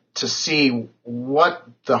sick to see what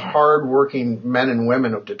the hardworking men and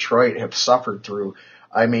women of Detroit have suffered through.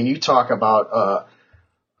 I mean, you talk about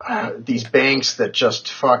these banks that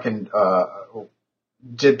just fucking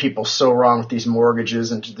did people so wrong with these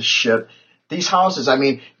mortgages and the shit. These houses, I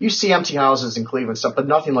mean, you see empty houses in Cleveland and stuff, but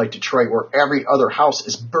nothing like Detroit where every other house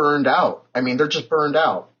is burned out. I mean, they're just burned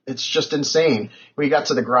out. It's just insane. We got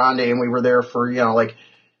to the Grande and we were there for,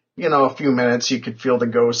 a few minutes. You could feel the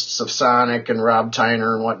ghosts of Sonic and Rob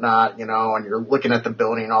Tyner and whatnot, and you're looking at the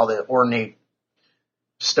building, all the ornate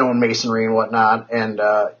stone masonry and whatnot, and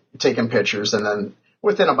taking pictures. And then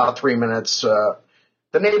within about 3 minutes, the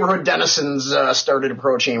neighborhood denizens started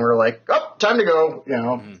approaching. We were like, oh, time to go,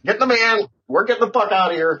 get the man. We're getting the fuck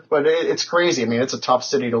out of here. But it's crazy. I mean, it's a tough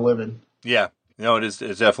city to live in. Yeah. No, it is.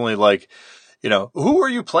 It's definitely like, who were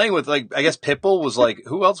you playing with? Like, I guess Pitbull was like,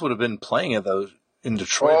 who else would have been playing at those in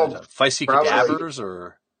Detroit? Feisty Cadavers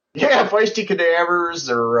or? Yeah, Feisty Cadavers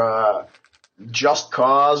or Just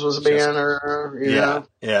Cause was a band yeah.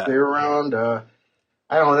 They were around.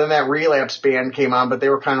 I don't know, then that Relapse band came on, but they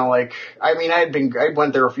were kind of like, I mean, I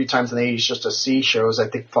went there a few times in the 80s just to see shows. I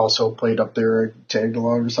think False Hope played up there, tagged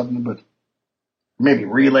along or something, but maybe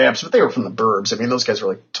Relapse, but they were from the burbs. I mean, those guys were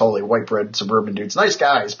like totally white bread suburban dudes. Nice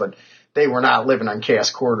guys, but they were not living on Cass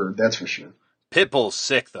Quarter, that's for sure. Pitbull's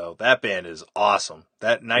sick, though. That band is awesome.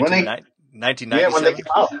 That 1997? Yeah, when they came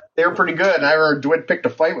out, they were pretty good, and I remember Dwid picked a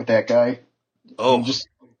fight with that guy. Oh.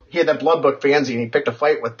 He had that Blood Book fanzine, and he picked a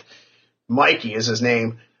fight with Mikey is his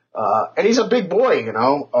name. And he's a big boy,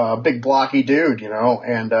 big blocky dude,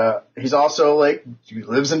 and he's also like, he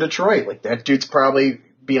lives in Detroit. Like that dude's probably,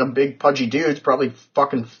 being a big pudgy dude, probably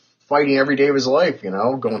fucking fighting every day of his life,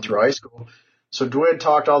 going through high school. So Dwid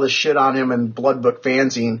talked all this shit on him in Blood Book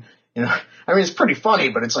fanzine. I mean, it's pretty funny,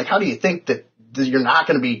 but it's like, how do you think that you're not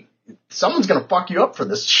going to be, someone's going to fuck you up for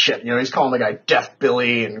this shit? He's calling the guy Death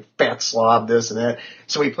Billy and Fat Slob, this and that.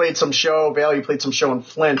 So he played some show, Valley played some show in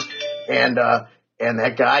Flint, and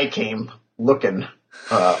that guy came looking,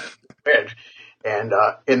 big. And,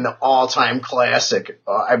 in the all-time classic,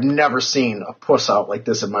 I've never seen a puss out like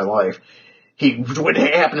this in my life. He would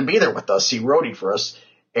happen to be there with us. He roadied for us.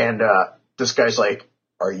 And, this guy's like,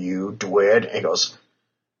 are you Dwid? And he goes,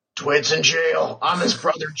 Dwid's in jail. I'm his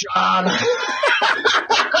brother, John. And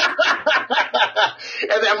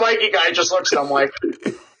that Mikey guy just looks at him like,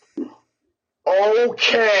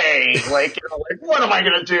 okay. Like, what am I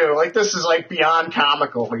going to do? Like, this is like beyond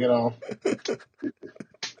comical,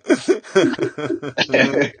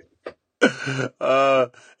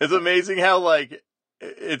 It's amazing how like,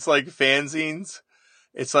 it's like fanzines.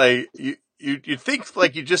 It's like, you think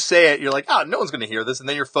like you just say it, you're like, no one's going to hear this. And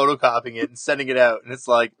then you're photocopying it and sending it out. And it's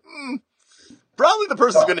like, probably the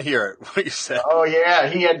person's going to hear it. What you said. Oh yeah.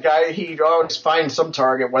 He'd always find some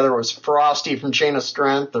target, whether it was Frosty from Chain of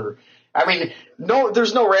Strength or, I mean,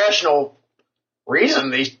 there's no rational reason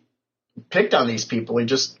they picked on these people. He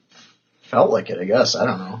just felt like it, I guess. I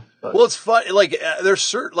don't know. But. Well, it's fun. Like there's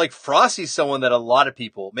certain, like Frosty's someone that a lot of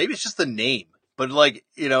people, maybe it's just the name, But like,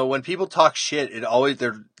 when people talk shit,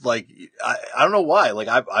 they're like, I don't know why. Like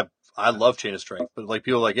I love Chain of Strength, but like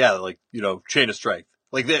people are like, yeah, like, Chain of Strength.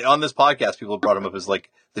 Like on this podcast, people brought him up as like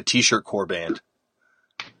the t-shirt core band.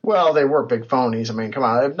 Well, they were big phonies. I mean, come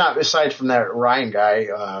on. Not aside from that Ryan guy,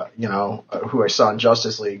 who I saw in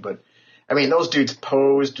Justice League, but I mean, those dudes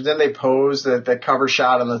posed. Then they posed the cover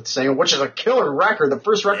shot on the single, which is a killer record. The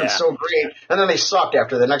first record's so great, and then they sucked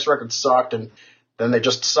after. The next record sucked, and then they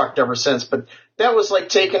just sucked ever since. But that was like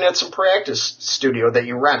taking at some practice studio that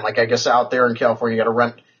you rent. Like, I guess out there in California, you got to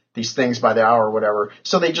rent these things by the hour or whatever.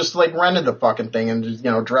 So they just like rented the fucking thing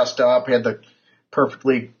and, dressed up, had the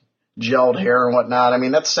perfectly gelled hair and whatnot. I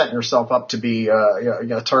mean, that's setting yourself up to be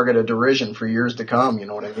a target of derision for years to come. You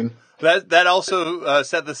know what I mean? That also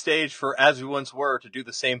set the stage for As We Once Were to do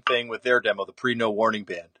the same thing with their demo, the pre-No Warning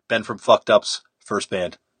band, Ben from Fucked Up's first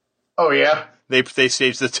band. Oh yeah, they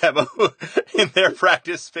staged the demo in their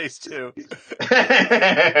practice space too. Like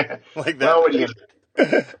that. Well, what do you?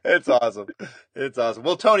 It's awesome. It's awesome.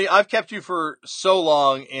 Well, Tony, I've kept you for so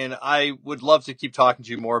long, and I would love to keep talking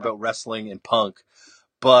to you more about wrestling and punk,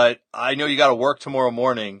 but I know you got to work tomorrow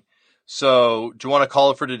morning. So do you want to call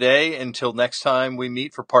it for today until next time we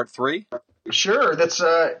meet for part 3? Sure. That's,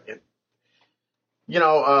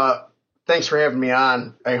 thanks for having me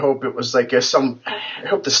on. I hope it was like I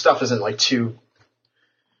hope the stuff isn't like too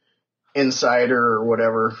insider or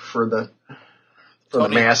whatever for the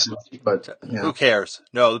masses, but who cares?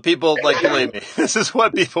 No, the people, like, believe me, this is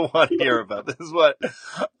what people want to hear about. This is what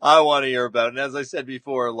I want to hear about. And as I said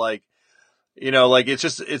before, like,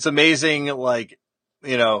 it's amazing. Like,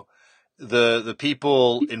 the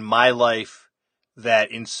people in my life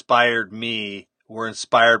that inspired me were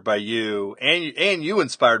inspired by you, and you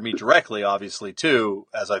inspired me directly, obviously, too,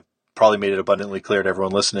 as I've probably made it abundantly clear to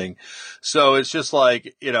everyone listening. So it's just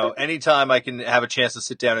like, anytime I can have a chance to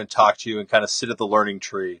sit down and talk to you and kind of sit at the learning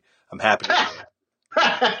tree, I'm happy to do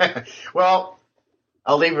it. Well,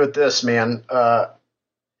 I'll leave it with this, man.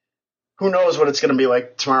 Who knows what it's going to be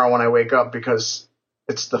like tomorrow when I wake up, because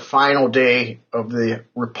it's the final day of the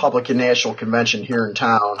Republican National Convention here in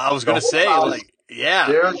town. I was going to say,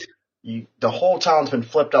 yeah. Dude, the whole town's been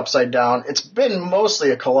flipped upside down. It's been mostly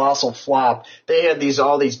a colossal flop. They had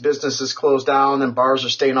all these businesses closed down, and bars are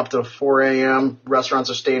staying up to 4 a.m. Restaurants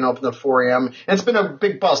are staying open to 4 a.m. And it's been a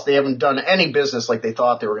big bust. They haven't done any business like they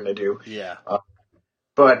thought they were going to do. Yeah.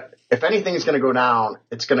 But if anything's going to go down,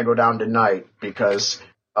 it's going to go down tonight because,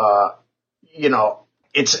 I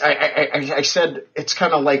said it's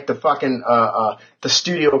kind of like the fucking the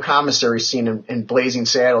studio commissary scene in Blazing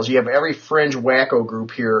Saddles. You have every fringe wacko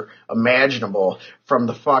group here imaginable, from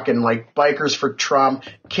the fucking like Bikers for Trump,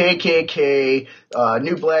 KKK,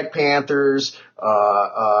 New Black Panthers,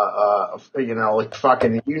 like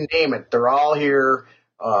fucking you name it, they're all here.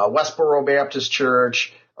 Westboro Baptist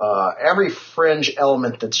Church. Every fringe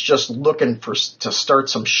element that's just looking to start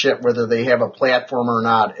some shit, whether they have a platform or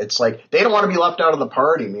not. It's like they don't want to be left out of the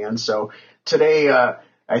party, man. So today, I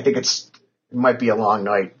think it might be a long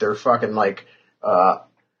night. They're fucking like, I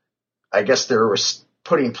guess they're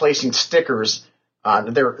placing stickers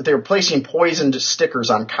on. They're placing poisoned stickers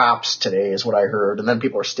on cops today, is what I heard. And then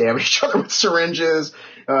people are stabbing each other with syringes.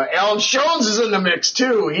 Alan Jones is in the mix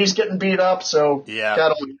too. He's getting beat up. So yeah,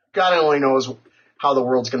 God only knows how the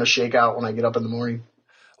world's going to shake out when I get up in the morning.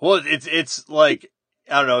 Well, it's like,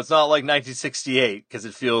 I don't know, it's not like 1968 because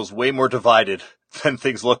it feels way more divided than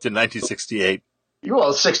things looked in 1968.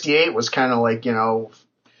 Well, 68 was kind of like, you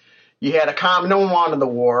had no one wanted the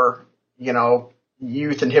war,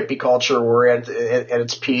 youth and hippie culture were at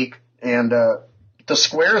its peak, and the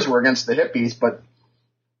squares were against the hippies, but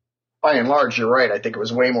by and large, you're right. I think it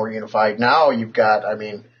was way more unified. Now you've got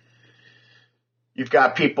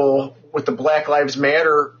people with the Black Lives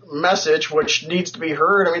Matter message, which needs to be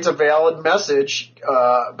heard. I mean, it's a valid message,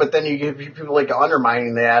 but then you get people like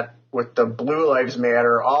undermining that with the Blue Lives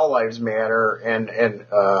Matter, All Lives Matter, and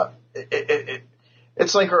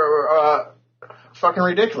it's like fucking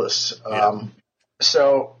ridiculous. Yeah.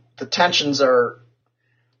 So the tensions are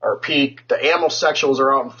peak. The amosexuals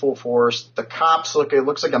are out in full force. The cops it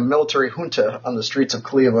looks like a military junta on the streets of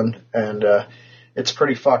Cleveland, and it's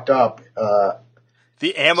pretty fucked up.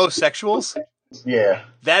 The amosexuals? Yeah.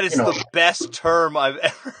 That is the best term I've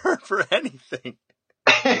ever heard for anything.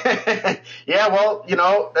 Yeah, well,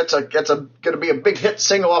 that's going to be a big hit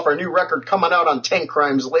single off our new record coming out on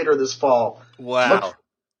Tankcrimes later this fall. Wow.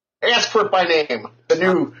 Ask for it by name. The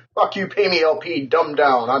new Fuck You Pay Me LP dumbed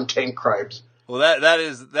down on Tankcrimes. Well, that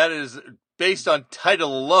is based on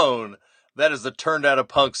title alone, that is the turned out a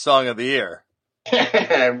punk song of the year.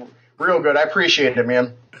 Real good. I appreciate it,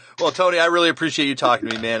 man. Well, Tony, I really appreciate you talking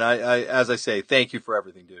to me, man. I as I say, thank you for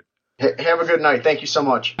everything, dude. Have a good night. Thank you so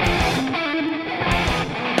much.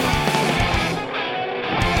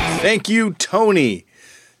 Thank you, Tony.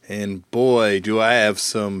 And boy, do I have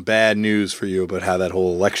some bad news for you about how that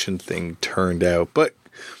whole election thing turned out. But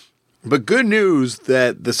good news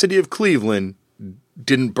that the city of Cleveland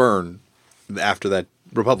didn't burn after that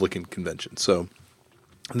Republican convention. So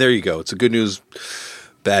there you go. It's a good news,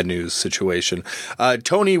 bad news situation.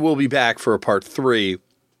 Tony will be back for a part 3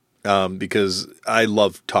 because I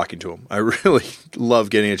love talking to him. I really love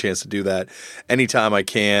getting a chance to do that anytime I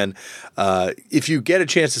can. If you get a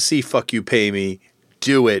chance to see Fuck You Pay Me,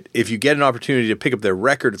 do it. If you get an opportunity to pick up their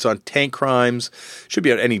record, it's on Tankcrimes. Should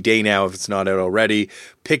be out any day now if it's not out already.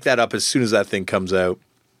 Pick that up as soon as that thing comes out.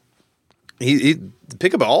 He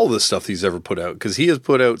pick up all the stuff he's ever put out because he has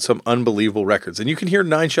put out some unbelievable records. And you can hear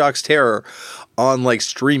Nine Shock's Terror on like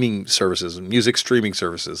streaming services, music streaming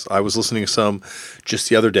services. I was listening to some just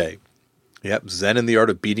the other day. Yep, Zen and the Art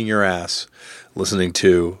of Beating Your Ass, listening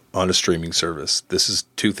to on a streaming service. This is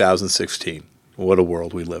 2016. What a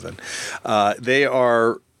world we live in. They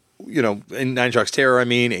are, in Nine Shock's Terror,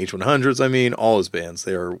 H100s, all his bands.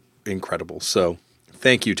 They are incredible. So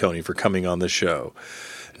thank you, Tony, for coming on the show.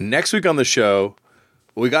 Next week on the show,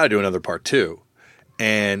 we got to do another part 2.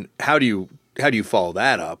 And how do you follow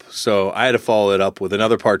that up? So I had to follow it up with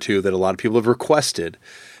another part 2 that a lot of people have requested.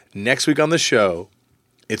 Next week on the show,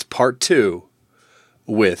 it's part 2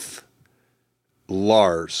 with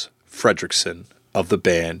Lars Fredriksson of the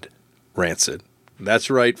band Rancid. That's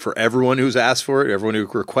right. For everyone who's asked for it, everyone who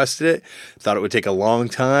requested it, thought it would take a long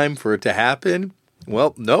time for it to happen.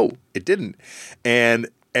 Well, no, it didn't. And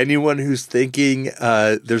anyone who's thinking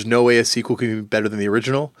there's no way a sequel can be better than the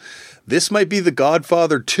original, this might be the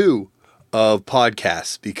Godfather 2 of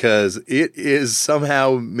podcasts because it is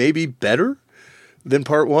somehow maybe better than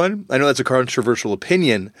part 1. I know that's a controversial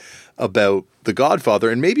opinion about the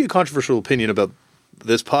Godfather and maybe a controversial opinion about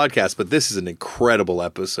this podcast, but this is an incredible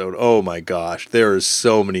episode. Oh my gosh, there are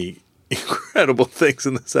so many incredible things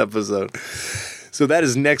in this episode. So that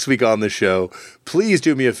is next week on the show. Please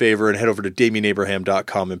do me a favor and head over to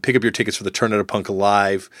DamianAbraham.com and pick up your tickets for the Turn Out a Punk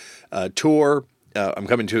Alive tour. I'm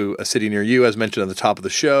coming to a city near you, as mentioned on the top of the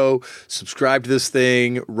show. Subscribe to this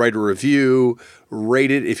thing, write a review, rate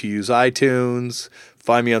it if you use iTunes.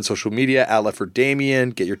 Find me on social media,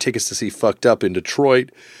 @LeftForDamian. Get your tickets to see Fucked Up in Detroit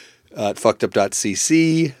at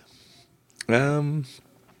fuckedup.cc. And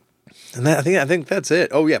I think that's it.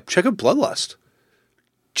 Oh yeah, check out Bloodlust.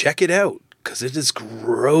 Check it out because it is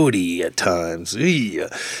grody at times. Eey.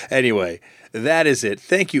 Anyway, that is it.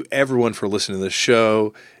 Thank you everyone for listening to the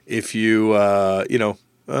show. If you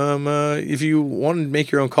if you want to make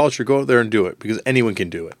your own culture, go out there and do it because anyone can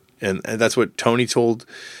do it. And that's what Tony told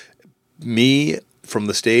me from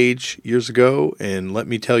the stage years ago, and let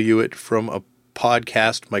me tell you it from a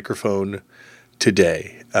podcast microphone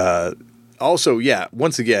today. Also, yeah,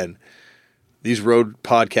 once again, these Rode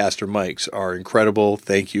Podcaster mics are incredible.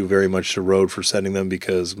 Thank you very much to Rode for sending them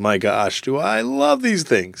because, my gosh, do I love these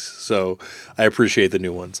things. So I appreciate the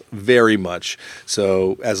new ones very much.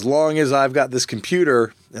 So as long as I've got this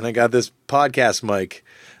computer and I got this podcast mic,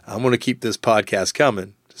 I'm going to keep this podcast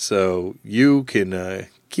coming. So you can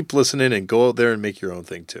keep listening and go out there and make your own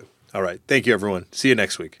thing too. All right. Thank you, everyone. See you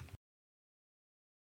next week.